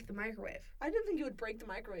would break the microwave. I didn't think it would break the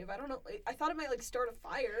microwave. I don't know. I thought it might, like, start a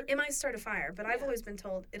fire. It might start a fire, but I've Yeah. always been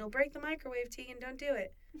told, it'll break the microwave, Tegan, don't do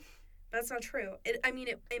it. That's not true.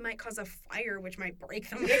 It might cause a fire, which might break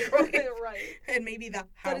the microwave. Right. And maybe the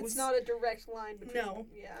house. But it's not a direct line between. No.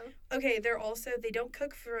 Yeah. Okay, they don't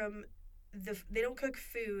cook food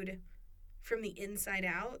from the inside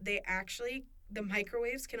out. The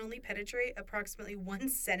microwaves can only penetrate approximately 1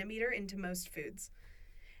 centimeter into most foods.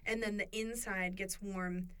 And then the inside gets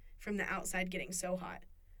warm from the outside getting so hot.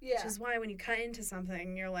 Yeah. Which is why when you cut into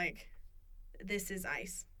something, you're like, this is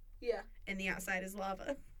ice. Yeah. And the outside is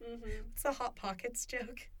lava. Mm-hmm. It's a Hot Pockets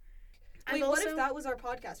joke. Wait, what if that was our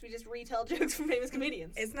podcast? We just retell jokes from famous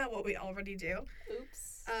comedians. Isn't that what we already do?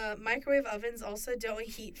 Oops. Microwave ovens also don't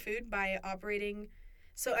heat food by operating.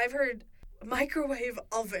 So I've heard microwave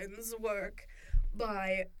ovens work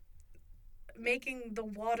by making the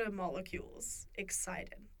water molecules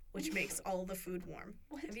excited, which makes all the food warm.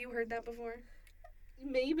 What? Have you heard that before?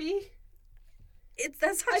 Maybe.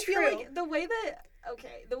 That's not I true. feel like the way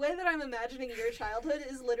that I'm imagining your childhood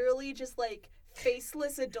is literally just like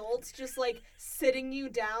faceless adults just like sitting you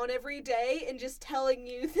down every day and just telling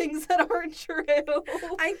you things that aren't true.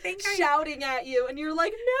 I think shouting at you, and you're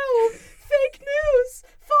like, no, fake news,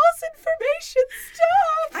 false information,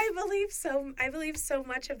 stop. I believe so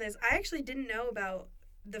much of this. I actually didn't know about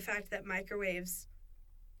the fact that microwaves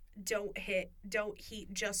don't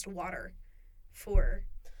heat just water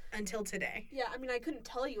until today. Yeah, I mean, I couldn't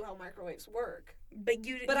tell you how microwaves work. But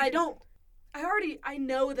I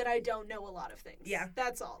know that I don't know a lot of things. Yeah.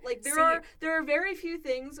 That's all. Like, there are very few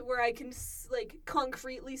things where I can, like,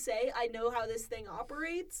 concretely say I know how this thing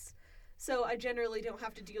operates. So I generally don't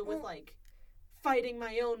have to deal with, like, fighting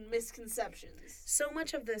my own misconceptions. So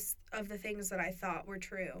much of the things that I thought were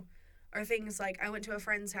true are things like I went to a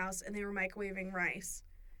friend's house and they were microwaving rice.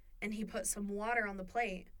 And he put some water on the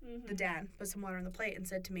plate. Mm-hmm. The dad put some water on the plate and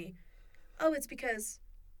said to me, oh, it's because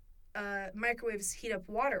microwaves heat up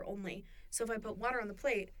water only. So if I put water on the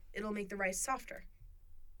plate, it'll make the rice softer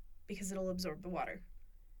because it'll absorb the water.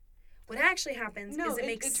 What actually happens is it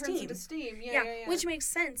makes steam. It turns into steam. Yeah. Which makes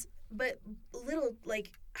sense. But little,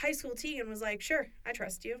 like, high school Tegan was like, sure, I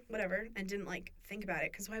trust you, whatever, and didn't, like, think about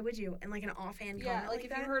it because why would you? And, like, an offhand comment like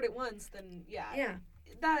if that? you heard it once, then yeah. Yeah.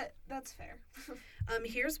 That's fair.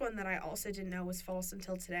 Here's one that I also didn't know was false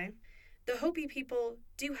until today. The Hopi people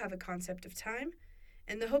do have a concept of time,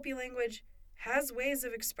 and the Hopi language has ways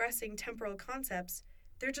of expressing temporal concepts.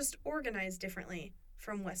 They're just organized differently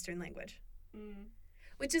from Western language. Mm.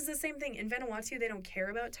 Which is the same thing. In Vanuatu, they don't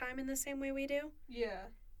care about time in the same way we do. Yeah.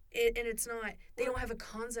 And it's not, they don't have a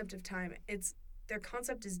concept of time. Their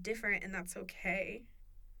concept is different, and that's okay.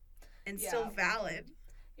 And still valid.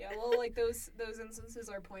 Yeah, well, like, those instances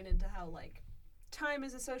are pointed to how, like, time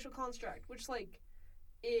is a social construct, which, like,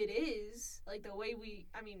 it is. Like, the way we,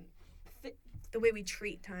 the way we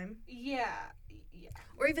treat time. Yeah.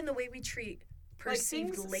 Or even the way we treat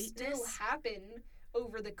perceived like, things lateness. still happen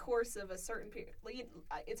over the course of a certain period. Like,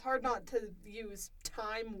 it's hard not to use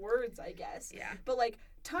time words, I guess. Yeah. But, like,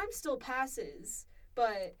 time still passes,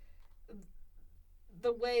 but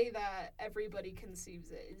the way that everybody conceives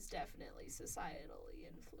it is definitely societally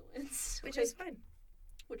influenced. Which is fine.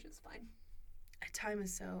 Which is fine. Time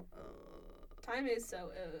is so... Time is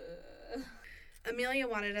so... Amelia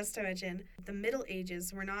wanted us to mention the Middle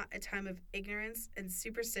Ages were not a time of ignorance and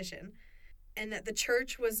superstition, and that the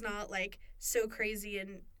church was not, like, so crazy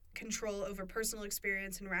in control over personal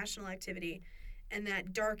experience and rational activity, and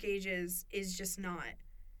that Dark Ages is just not...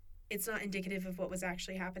 It's not indicative of what was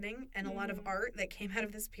actually happening, and a lot of art that came out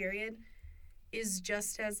of this period is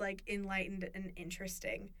just as, like, enlightened and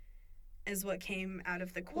interesting as what came out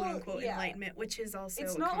of the quote-unquote Enlightenment, which is also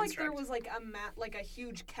it's a not construct. like there was, like, a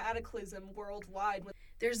huge cataclysm worldwide.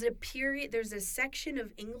 There's a section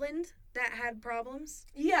of England that had problems.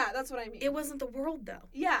 Yeah, that's what I mean. It wasn't the world, though.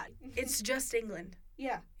 Yeah. It's just England.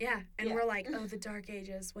 Yeah. Yeah, and we're like, oh, the Dark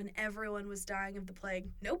Ages, when everyone was dying of the plague.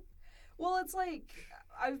 Nope. Well, it's like...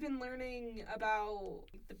 I've been learning about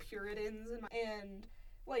the Puritans and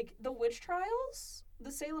like the witch trials,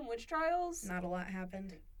 the Salem witch trials. Not a lot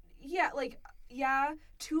happened. Yeah,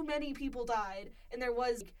 too many people died, and there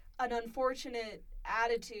was an unfortunate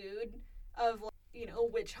attitude of, like, you know,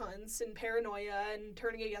 witch hunts and paranoia and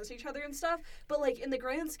turning against each other and stuff. But, like, in the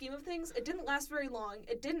grand scheme of things, it didn't last very long.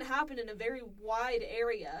 It didn't happen in a very wide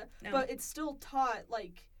area, but it's still taught,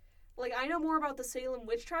 like, I know more about the Salem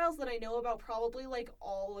witch trials than I know about probably, like,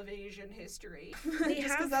 all of Asian history.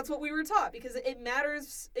 Just because that's what we were taught. Because it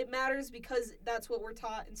matters because that's what we're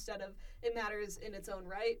taught instead of it matters in its own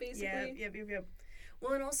right, basically. Yep.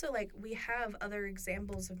 Well, and also, like, we have other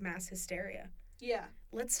examples of mass hysteria. Yeah.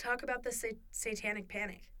 Let's talk about the satanic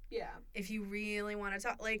panic. Yeah. If you really want to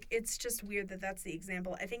talk, like, it's just weird that that's the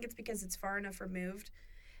example. I think it's because it's far enough removed.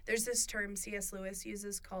 There's this term C.S. Lewis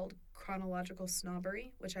uses called chronological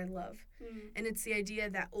snobbery, which I love. And it's the idea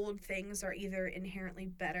that old things are either inherently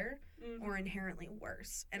better or inherently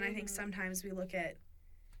worse. And I think sometimes we look at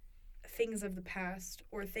things of the past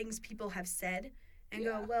or things people have said and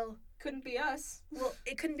go, well, couldn't be us. Well,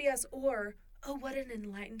 it couldn't be us, or, oh, what an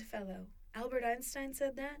enlightened fellow. Albert Einstein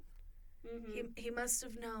said that. He must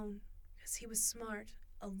have known because he was smart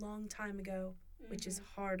a long time ago, which is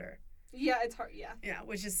harder. Yeah, it's hard. Yeah. Yeah,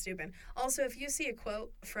 which is stupid. Also, if you see a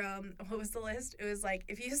quote from, what was the list? It was like,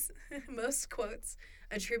 if you, most quotes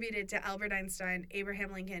attributed to Albert Einstein,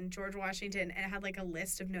 Abraham Lincoln, George Washington, and it had like a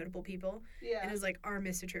list of notable people. Yeah. And it was like, are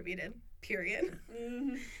misattributed, period.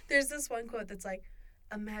 There's this one quote that's like,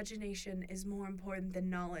 imagination is more important than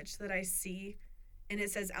knowledge that I see. And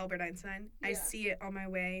it says Albert Einstein. Yeah. I see it on my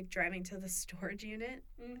way driving to the storage unit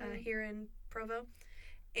here in Provo.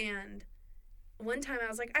 And one time I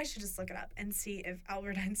was like, I should just look it up and see if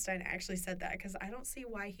Albert Einstein actually said that, because I don't see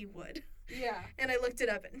why he would. Yeah. And I looked it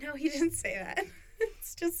up. No, he didn't say that.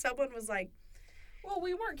 It's just someone was like... Well,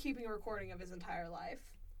 we weren't keeping a recording of his entire life.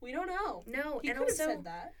 We don't know. No, he and could also... have said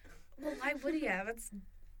that. Well, why would he have?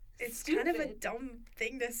 It's Stupid. kind of a dumb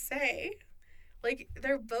thing to say. Like,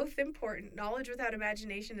 they're both important. Knowledge without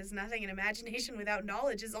imagination is nothing, and imagination without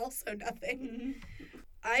knowledge is also nothing.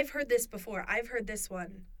 I've heard this before. I've heard this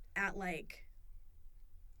one at, like,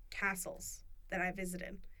 castles that I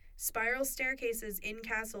visited. Spiral staircases in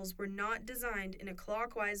castles were not designed in a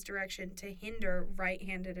clockwise direction to hinder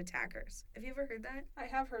right-handed attackers. Have you ever heard that? I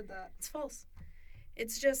have heard that. It's false.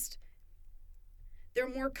 It's just, they're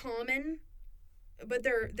more common, but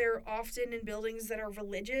they're often in buildings that are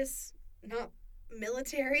religious, not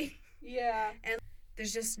military. Yeah. And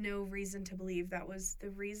there's just no reason to believe that was the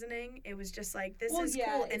reasoning. It was just like, this is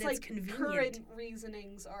cool and it's like convenient. Current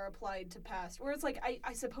reasonings are applied to past, where it's like,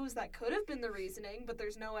 I suppose that could have been the reasoning, but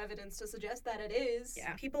there's no evidence to suggest that it is.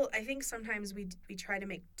 Yeah. People, I think sometimes we try to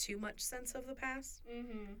make too much sense of the past,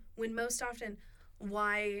 when most often,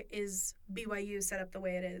 why is BYU set up the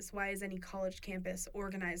way it is? Why is any college campus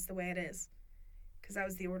organized the way it is? Because that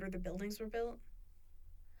was the order the buildings were built.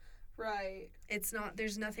 Right. It's not,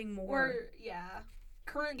 there's nothing more. Or, yeah.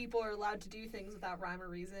 Current people are allowed to do things without rhyme or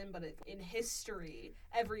reason, but in history,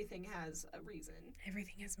 everything has a reason.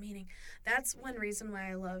 Everything has meaning. That's one reason why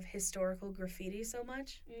I love historical graffiti so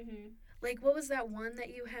much. Like, what was that one that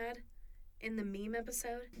you had in the meme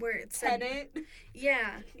episode? Where it said... Tenet?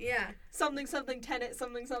 Yeah. Something, tenet,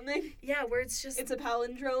 something. Yeah, where it's just... It's a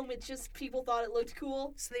palindrome. It's just people thought it looked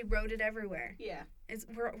cool. So they wrote it everywhere. Yeah.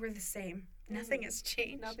 We're the same. Nothing has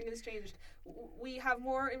changed. Nothing has changed. We have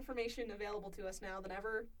more information available to us now than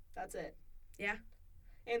ever. That's it. Yeah.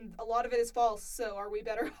 And a lot of it is false, so are we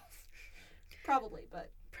better off? Probably,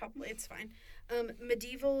 but... Probably, it's fine.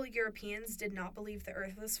 Medieval Europeans did not believe the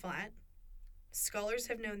Earth was flat. Scholars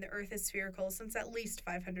have known the Earth is spherical since at least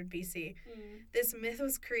 500 BC. This myth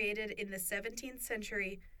was created in the 17th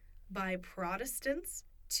century by Protestants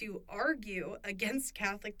to argue against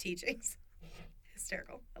Catholic teachings.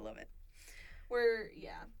 Hysterical. I love it.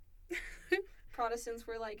 Protestants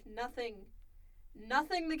were like, nothing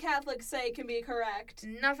the Catholics say can be correct.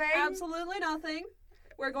 Nothing? Absolutely nothing.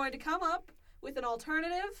 We're going to come up with an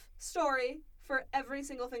alternative story for every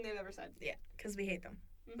single thing they've ever said. Yeah, because we hate them.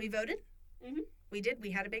 We voted? We did.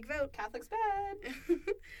 We had a big vote. Catholics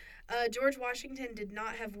bad. George Washington did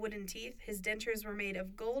not have wooden teeth. His dentures were made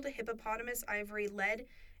of gold, hippopotamus, ivory, lead,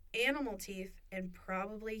 animal teeth, and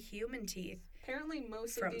probably human teeth. Apparently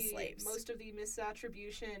most from of the slaves. Most of the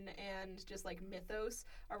misattribution and just like mythos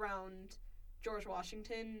around George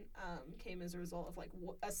Washington came as a result of like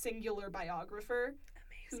a singular biographer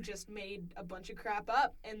who just made a bunch of crap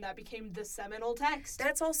up, and that became the seminal text.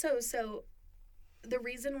 That's also, so the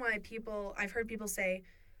reason why I've heard people say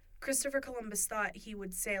Christopher Columbus thought he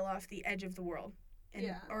would sail off the edge of the world.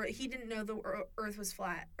 Or he didn't know the Earth was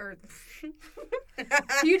flat. Or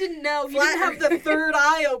You didn't know. You didn't have the third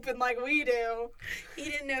eye open like we do. He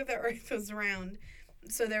didn't know the Earth was round.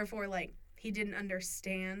 So therefore, like, he didn't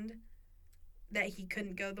understand that he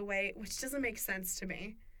couldn't go the way, which doesn't make sense to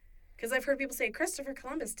me. Because I've heard people say Christopher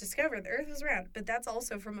Columbus discovered the Earth was round. But that's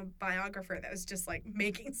also from a biographer that was just, like,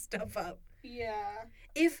 making stuff up. Yeah.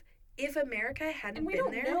 If America hadn't been there...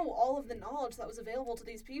 And we don't know all of the knowledge that was available to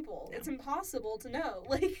these people. No. It's impossible to know.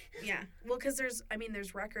 Yeah. Well, because there's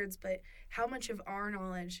records, but how much of our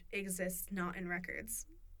knowledge exists not in records?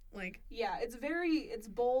 Like... Yeah, it's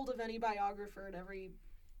bold of any biographer and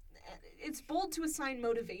it's bold to assign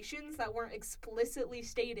motivations that weren't explicitly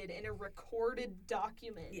stated in a recorded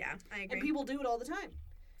document. Yeah, I agree. And people do it all the time.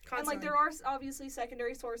 Constantly. And, like, there are obviously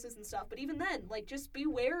secondary sources and stuff, but even then, like, just be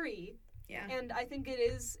wary. Yeah. And I think it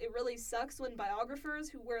really sucks when biographers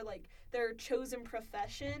who were, like, their chosen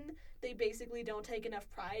profession, they basically don't take enough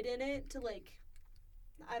pride in it to, like,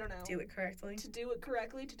 I don't know. Do it correctly. To do it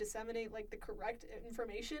correctly, to disseminate, like, the correct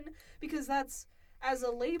information. Because that's, as a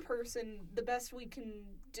layperson, the best we can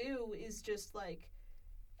do is just, like,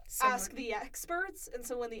 ask the experts. And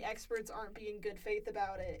so when the experts aren't being good faith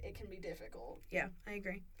about it, it can be difficult. Yeah, I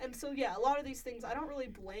agree. And so, yeah, a lot of these things, I don't really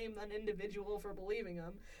blame an individual for believing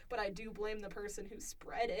them, but I do blame the person who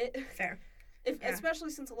spread it. Fair. Especially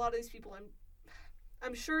since a lot of these people,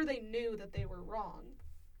 I'm sure they knew that they were wrong.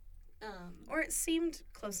 Or it seemed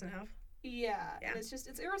close enough. Yeah, and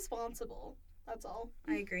it's irresponsible. That's all.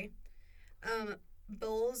 I agree.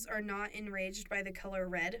 Bulls are not enraged by the color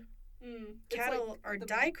red. Cattle are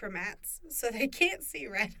dichromats, so they can't see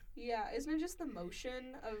red. Yeah, isn't it just the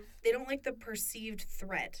motion of... They don't like the perceived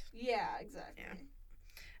threat. Yeah, exactly. Yeah.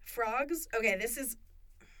 Frogs, okay, this is...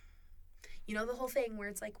 You know the whole thing where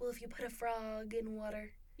it's like, well, if you put a frog in water...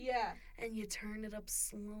 Yeah. And you turn it up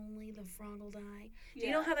slowly, the frog will die. Yeah. Do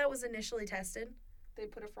you know how that was initially tested? They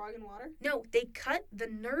put a frog in water? No, they cut the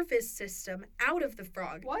nervous system out of the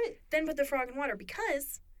frog. What? Then put the frog in water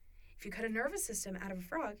because... If you cut a nervous system out of a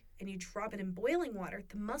frog and you drop it in boiling water,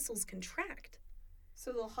 the muscles contract.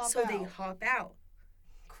 So they'll hop out. So they hop out.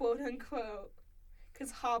 Quote unquote. Because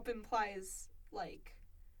hop implies, like,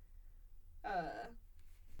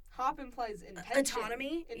 hop implies intention.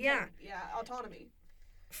 Autonomy? Yeah. Yeah, autonomy.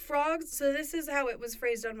 Frogs, so this is how it was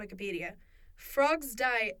phrased on Wikipedia. Frogs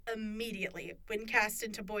die immediately when cast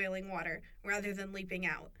into boiling water rather than leaping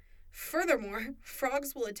out. Furthermore,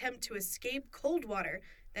 frogs will attempt to escape cold water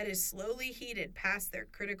that is slowly heated past their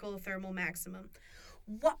critical thermal maximum.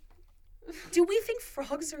 What? Do we think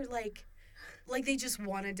frogs are like they just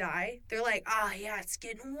want to die? They're like, yeah, it's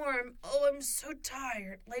getting warm. Oh, I'm so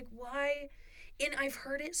tired. Like, why? And I've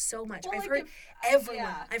heard it so much. Well, I've like heard everyone.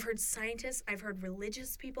 Yeah. I've heard scientists. I've heard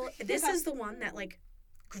religious people. This is the one that, like,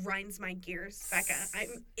 grinds my gears, Becca.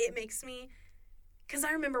 It makes me... Because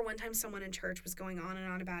I remember one time someone in church was going on and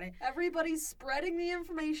on about it. Everybody's spreading the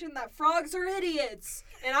information that frogs are idiots,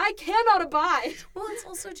 and I cannot abide. Well, it's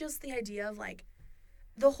also just the idea of, like,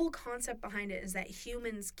 the whole concept behind it is that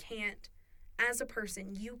humans can't, as a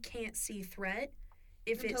person, you can't see threat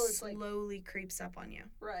if it slowly creeps up on you.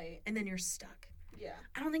 Right. And then you're stuck. Yeah.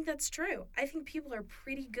 I don't think that's true. I think people are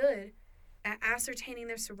pretty good at ascertaining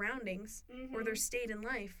their surroundings or their state in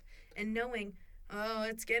life and knowing... Oh,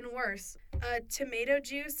 it's getting worse. Tomato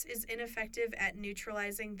juice is ineffective at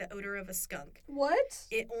neutralizing the odor of a skunk. What?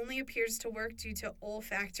 It only appears to work due to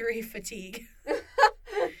olfactory fatigue.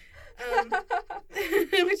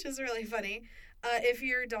 Which is really funny. If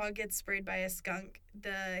your dog gets sprayed by a skunk,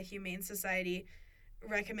 the Humane Society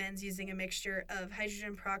recommends using a mixture of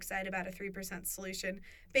hydrogen peroxide, about a 3% solution,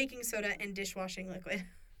 baking soda, and dishwashing liquid,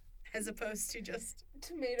 as opposed to just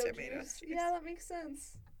tomato juice. Yeah, that makes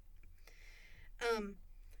sense.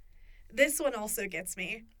 This one also gets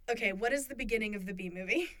me. Okay, what is the beginning of the Bee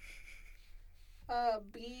Movie?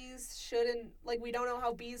 Bees shouldn't, like, we don't know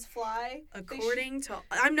how bees fly.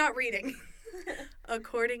 I'm not reading.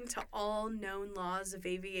 According to all known laws of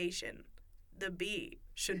aviation, the bee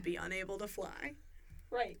should be unable to fly.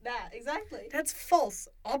 Right, that, exactly. That's false,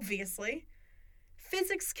 obviously.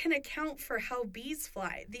 Physics can account for how bees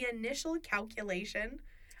fly. The initial calculation...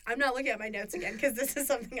 I'm not looking at my notes again because this is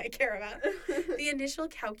something I care about. The initial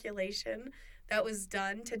calculation that was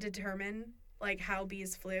done to determine, like, how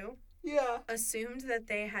bees flew assumed that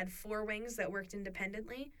they had 4 wings that worked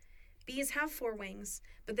independently. Bees have 4 wings,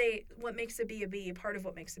 but what makes a bee, part of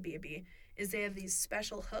what makes a bee is they have these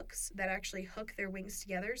special hooks that actually hook their wings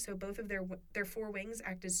together, so both of their 4 wings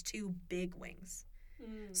act as 2 big wings.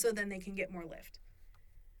 So then they can get more lift.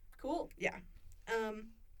 Cool. Yeah.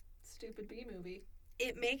 Stupid bee movie.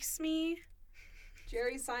 It makes me...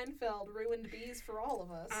 Jerry Seinfeld ruined bees for all of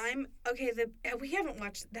us. We haven't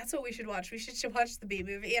watched... That's what we should watch. We should watch the Bee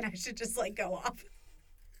Movie, and I should just, like, go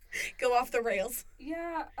off the rails.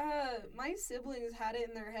 Yeah, my siblings had it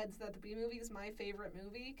in their heads that the Bee Movie is my favorite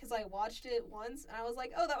movie, because I watched it once, and I was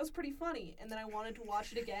like, oh, that was pretty funny. And then I wanted to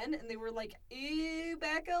watch it again, and they were like, ew,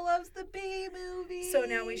 Becca loves the Bee Movie. So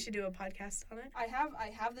now we should do a podcast on it? I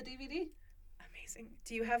have the DVD. Amazing.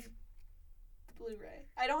 Do you have... Blu-ray.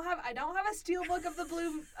 I don't have a steelbook of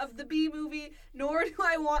the Bee Movie, nor do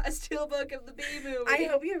I want a steelbook of the Bee Movie. I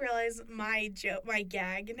hope you realize my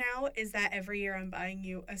gag now is that every year I'm buying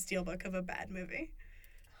you a steelbook of a bad movie.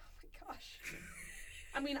 Oh my gosh.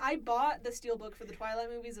 I mean, I bought the steelbook for the Twilight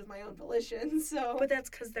movies of my own volition, so... But that's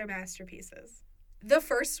because they're masterpieces. The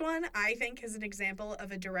first one, I think, is an example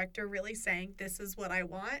of a director really saying, this is what I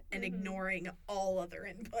want, and ignoring all other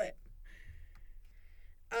input.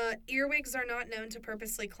 Earwigs are not known to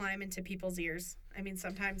purposely climb into people's ears. I mean,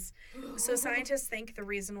 sometimes... So scientists think the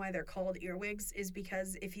reason why they're called earwigs is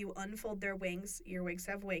because if you unfold their wings, earwigs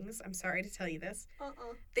have wings, I'm sorry to tell you this,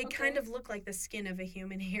 they kind of look like the skin of a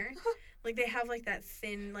human ear. Like, they have, like, that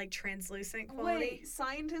thin, like, translucent quality. Wait,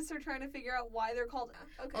 scientists are trying to figure out why they're called...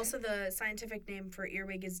 Okay. Also, the scientific name for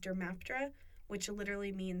earwig is Dermaptera, which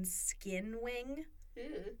literally means skin wing.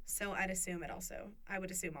 Ew. So I would assume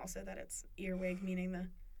also that it's earwig, meaning the...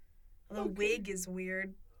 Although wig is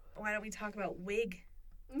weird. Why don't we talk about wig?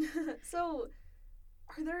 So,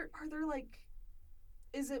 are there, like...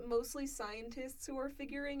 Is it mostly scientists who are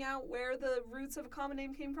figuring out where the roots of a common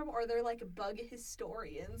name came from? Or are there, like, bug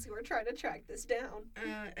historians who are trying to track this down?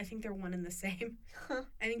 I think they're one and the same.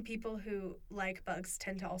 I think people who like bugs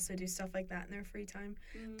tend to also do stuff like that in their free time.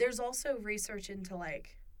 There's also research into,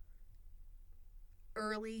 like,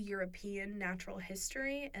 early European natural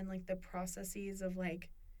history and, like, the processes of, like,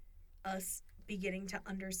 us beginning to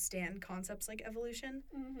understand concepts like evolution.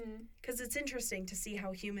 Because it's interesting to see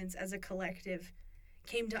how humans as a collective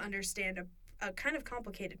came to understand a kind of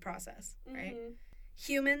complicated process, right?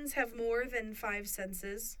 Humans have more than 5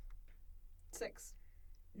 senses. 6.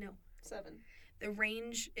 No. 7. The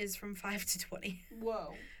range is from 5 to 20.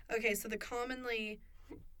 Whoa. Okay, so the commonly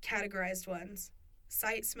categorized ones: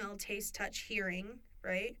 sight, smell, taste, touch, hearing,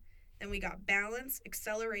 right? Then we got balance,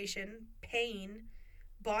 acceleration, pain,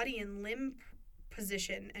 body and limb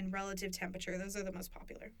position, and relative temperature. Those are the most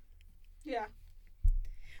popular. Yeah.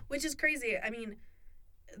 Which is crazy. I mean,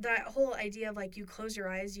 that whole idea of, like, you close your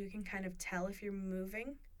eyes, you can kind of tell if you're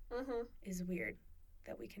moving is weird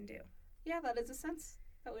that we can do. Yeah, that is a sense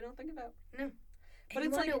that we don't think about. No. But and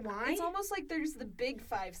it's like, know why? It's almost like there's the big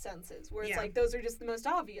 5 senses, where it's Yeah. like those are just the most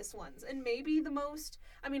obvious ones. And maybe the most,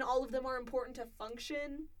 I mean, all of them are important to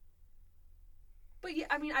function. But yeah,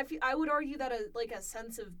 I mean, I would argue that a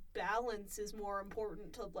sense of balance is more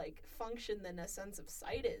important to, like, function than a sense of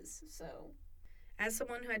sight is, so... As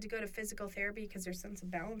someone who had to go to physical therapy because their sense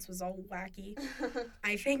of balance was all wacky,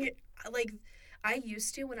 I think, like, I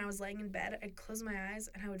used to, when I was laying in bed, I'd close my eyes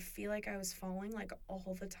and I would feel like I was falling, like,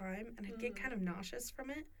 all the time, and I'd get kind of nauseous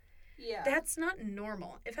from it. Yeah. That's not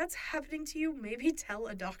normal. If that's happening to you, maybe tell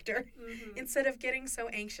a doctor. Instead of getting so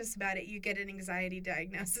anxious about it, you get an anxiety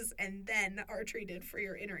diagnosis and then are treated for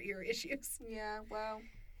your inner ear issues. Yeah, wow.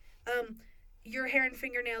 Your hair and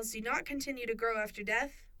fingernails do not continue to grow after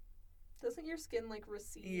death. Doesn't your skin, like,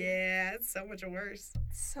 recede? Yeah, it's so much worse.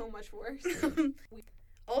 So much worse.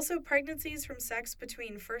 Also, pregnancies from sex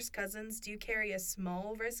between first cousins do carry a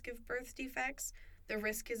small risk of birth defects. The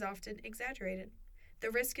risk is often exaggerated.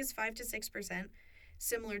 The risk is 5 to 6%,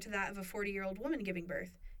 similar to that of a 40-year-old woman giving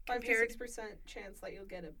birth. 5 to 6% chance that you'll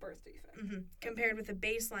get a birth defect. Compared with a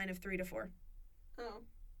baseline of 3 to 4. Oh.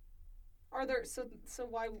 Are there, so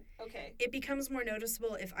why, okay. It becomes more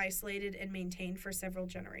noticeable if isolated and maintained for several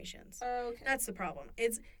generations. Oh, okay. That's the problem.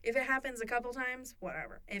 If it happens a couple times,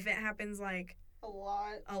 whatever. If it happens, like, a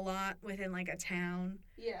lot within, like, a town,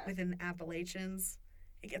 within Appalachians,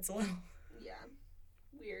 it gets a little... Yeah.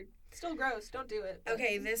 Weird. Still gross. Don't do it. But...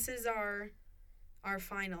 Okay, this is our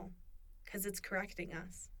final, because it's correcting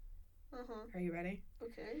us. Are you ready?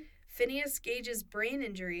 Okay. Phineas Gage's brain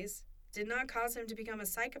injuries did not cause him to become a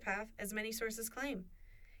psychopath, as many sources claim.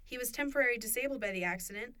 He was temporarily disabled by the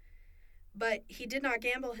accident, but he did not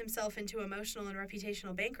gamble himself into emotional and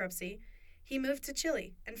reputational bankruptcy. He moved to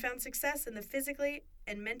Chile and found success in the physically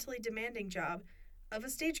and mentally demanding job of a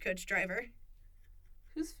stagecoach driver.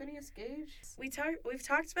 Who's Phineas Gage? We've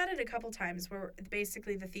talked about it a couple times, where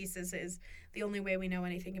basically the thesis is the only way we know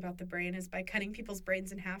anything about the brain is by cutting people's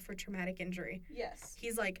brains in half for traumatic injury. Yes.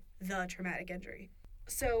 He's like the traumatic injury.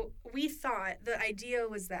 So we thought the idea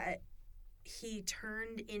was that he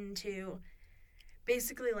turned into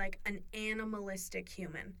basically like an animalistic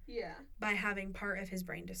human. Yeah. By having part of his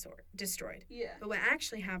brain destroyed. Yeah. But what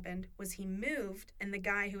actually happened was he moved, and the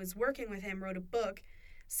guy who was working with him wrote a book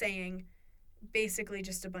saying basically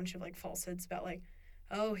just a bunch of, like, falsehoods about, like,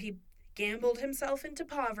 oh, he gambled himself into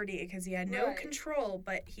poverty because he had no control,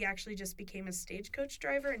 but he actually just became a stagecoach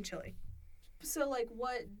driver in Chile. So, like,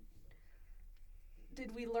 what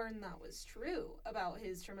did we learn that was true about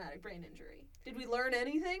his traumatic brain injury? Did we learn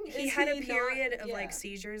anything? He had a period of, like,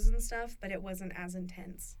 seizures and stuff, but it wasn't as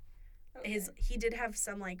intense. Okay. He did have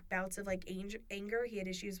some, like, bouts of, like, anger. He had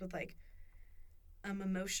issues with, like,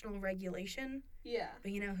 emotional regulation. Yeah.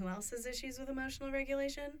 But you know who else has issues with emotional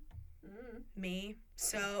regulation? Me.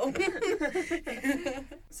 So.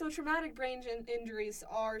 So traumatic brain injuries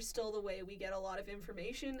are still the way we get a lot of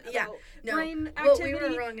information about Yeah, no. brain What activity. we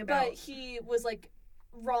were wrong about. But he was like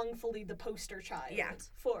wrongfully the poster child Yeah.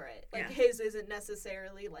 for it. Like Yeah. his isn't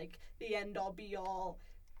necessarily like the end all be all.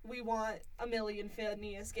 We want a million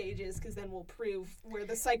Phineas Gages because then we'll prove where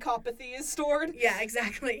the psychopathy is stored. Yeah,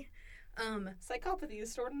 exactly. Psychopathy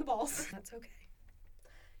is stored in the balls. That's okay.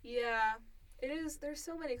 Yeah, it is. There's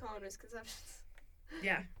so many common misconceptions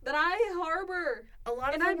Yeah. that I harbor, A lot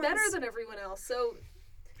of and the I'm better ones- than everyone else. So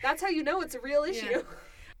that's how you know it's a real issue.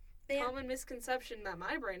 Yeah. Common misconception that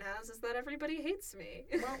my brain has is that everybody hates me.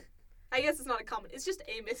 Well, I guess it's not a common. It's just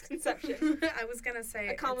a misconception. I was gonna say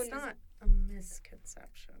A common it's mis- not a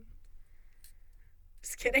misconception.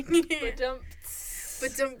 Just kidding. But don't.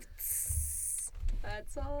 But don't.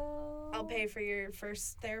 That's all. I'll pay for your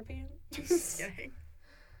first therapy. Just kidding.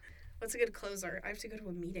 What's a good closer? I have to go to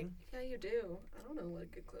a meeting. Yeah, you do. I don't know what a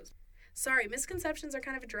good close. Sorry, misconceptions are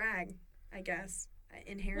kind of a drag, I guess,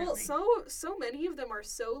 inherently. Well, so many of them are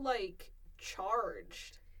so like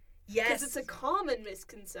charged. yes, Because it's a common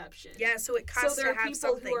misconception. yeah. So it So has there to are have people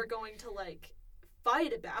something. who are going to like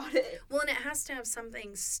fight about it. Well, and it has to have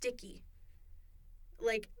something sticky.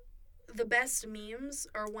 Like, the best memes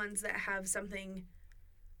are ones that have something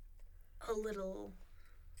a little,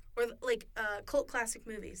 or like cult classic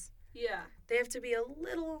movies. Yeah, They have to be a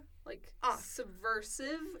little, like Off. subversive.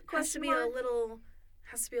 has to Question be mark? a little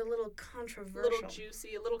a controversial. little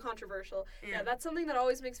juicy, a little controversial. Yeah. Yeah, that's something that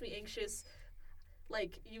always makes me anxious.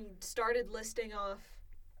 Like, you started listing off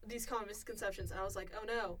these common misconceptions, and I was like, oh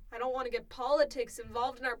no, I don't want to get politics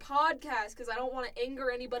involved in our podcast because I don't want to anger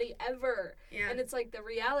anybody ever. Yeah. And it's like the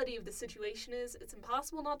reality of the situation is it's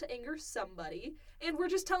impossible not to anger somebody, and we're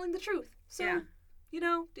just telling the truth. So, Yeah. you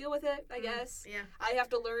know, deal with it, I guess. Yeah. I have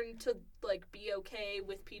to learn to, like, be okay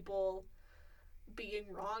with people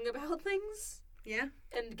being wrong about things Yeah.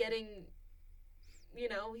 and getting, you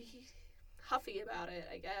know, huffy about it,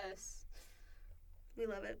 I guess. We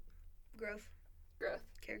love it. Growth. Growth.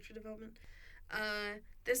 Character development.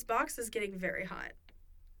 This box is getting very hot.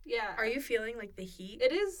 Yeah. Are you feeling like the heat?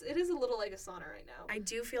 It is a little like a sauna right now. I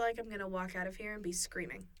do feel like I'm going to walk out of here and be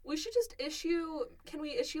screaming. We should just can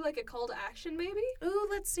we issue like a call to action maybe? Ooh,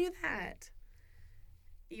 let's do that.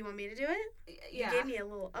 You want me to do it? Yeah. You gave me a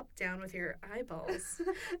little up down with your eyeballs.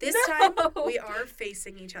 This No! time, we are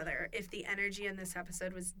facing each other. If the energy in this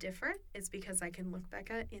episode was different, it's because I can look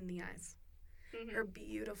Becca in the eyes. Mhm. Her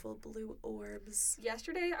beautiful blue orbs.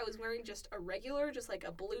 Yesterday I was wearing just a regular, just like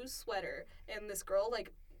a blue sweater, and this girl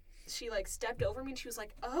like she like stepped over me and she was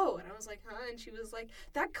like, oh, and I was like, huh? And she was like,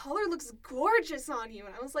 that color looks gorgeous on you,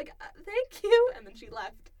 and I was like, thank you, and then she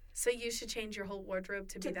left So you should change your whole wardrobe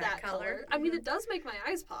to to be that color. I mean, Mhm. it does make my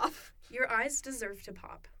eyes pop. Your eyes deserve to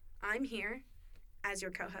pop. I'm here as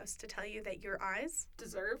your co-host to tell you that your eyes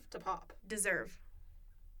Deserve to pop. deserve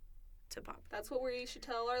to pop. That's what we should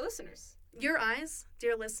tell our listeners. Your eyes,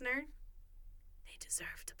 dear listener, they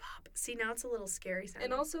deserve to pop. See, now it's a little scary sounding.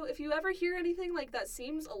 And also, if you ever hear anything like that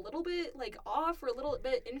seems a little bit like off or a little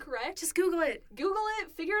bit incorrect, just Google it. Google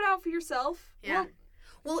it, figure it out for yourself. Yeah.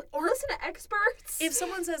 Well, or listen to experts. If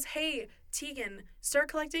someone says, hey, Tegan, start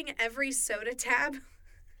collecting every soda tab.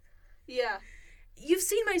 Yeah. You've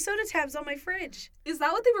seen my soda tabs on my fridge. Is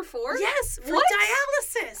that what they were for? Yes, for What?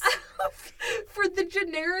 dialysis. For the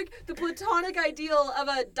generic, the platonic ideal of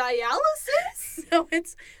a dialysis? No,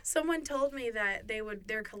 it's someone told me that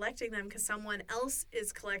they're collecting them because someone else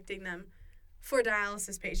is collecting them for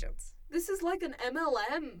dialysis patients. This is like an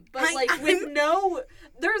MLM, but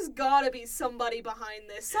there's gotta be somebody behind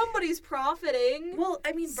this. Somebody's profiting. Well,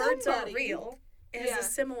 I mean, birds aren't Somebody. real. It Yeah. has a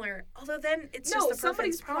similar, although then it's No, just the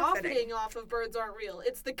somebody's person's profiting. profiting off of birds aren't real.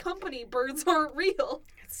 It's the company birds aren't real.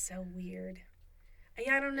 That's so weird.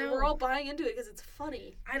 Yeah, I don't know. And we're all buying into it because it's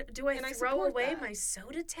funny. Do I and I throw support away that. my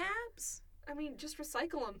soda tabs? I mean, just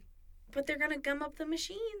recycle them. But they're gonna gum up the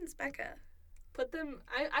machines, Becca. Put them.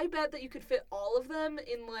 I bet that you could fit all of them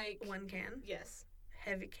in like One can, yes,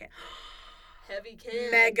 heavy can, heavy can,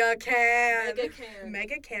 mega can, mega can.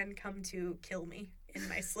 mega can come to kill me in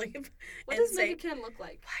my sleep. What and does say, mega can look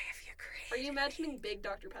like? why have you Are created? you imagining big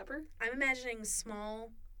Dr. Pepper? I'm imagining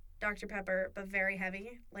small Dr. Pepper, but very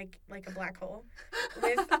heavy, like a black hole,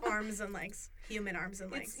 with arms and legs, human arms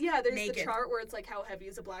and legs. There's the naked. chart where it's like how heavy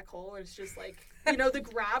is a black hole, and it's just like the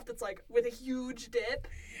graph that's like with a huge dip.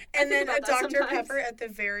 I And think then a about that Dr. sometimes. Pepper at the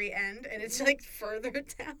very end, and it's like further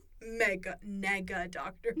down. Nega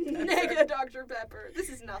Dr. Pepper. Nega Dr. Pepper. This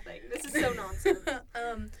is nothing. This is so nonsense.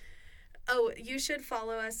 Oh, you should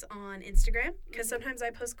follow us on Instagram because Mm-hmm. sometimes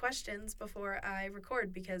I post questions before I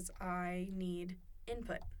record because I need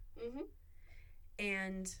input Mm-hmm.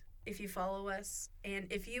 And if you follow us, and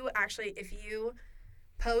if you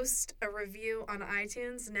post a review on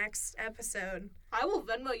iTunes next episode, I will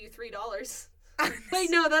Venmo you $3. Wait,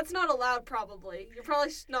 no, that's not allowed, probably. You're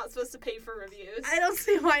probably not supposed to pay for reviews. I don't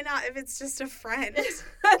see why not if it's just a friend.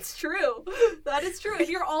 That's true. That is true. And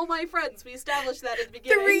you're all my friends. We established that at the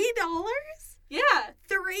beginning. $3? Yeah.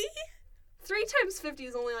 3? 3 times 50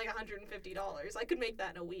 is only like $150. I could make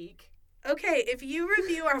that in a week. Okay, if you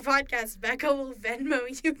review our podcast, Becca will Venmo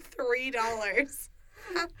you $3.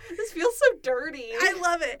 This feels so dirty. I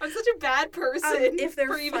love it. I'm such a bad person If they're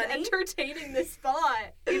for even funny- entertaining this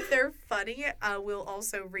thought. If they're funny, we'll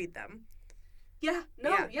also read them. Yeah,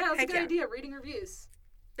 no, Yeah, that's a heck good yeah. idea, reading reviews.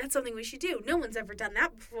 That's something we should do. No one's ever done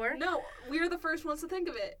that before. No, we're the first ones to think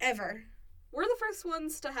of it. Ever. We're the first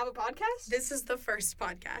ones to have a podcast. This is the first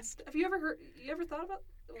podcast. Have you ever thought about,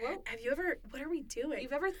 whoa. Have you ever, what are we doing?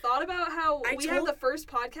 You've ever thought about how I we have told- the first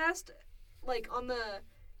podcast, like, on the,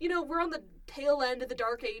 we're on the tail end of the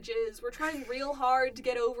dark ages. We're trying real hard to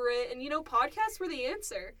get over it. And, podcasts were the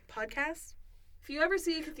answer. Podcast? If you ever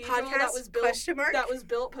see a cathedral Podcast? that was built Question mark? that was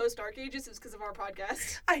built post Dark Ages, it was because of our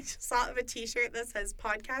podcast. I just saw a t-shirt that says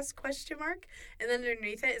podcast ? And then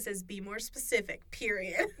underneath it says be more specific,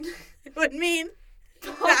 period. It would mean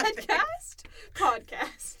nothing. Podcast.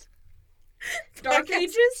 Dark Podcast.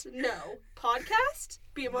 Ages? No. Podcast?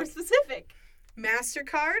 Be more specific.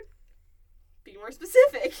 MasterCard? Be more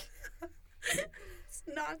specific. It's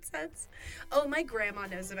nonsense. Oh, my grandma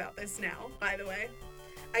knows about this now, by the way.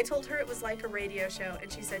 I told her it was like a radio show, and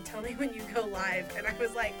she said, tell me when you go live. And I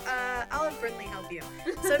was like, I'll have Friendly help you.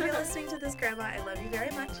 So if you're listening to this, Grandma, I love you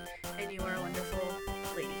very much, and you are a wonderful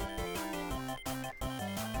lady.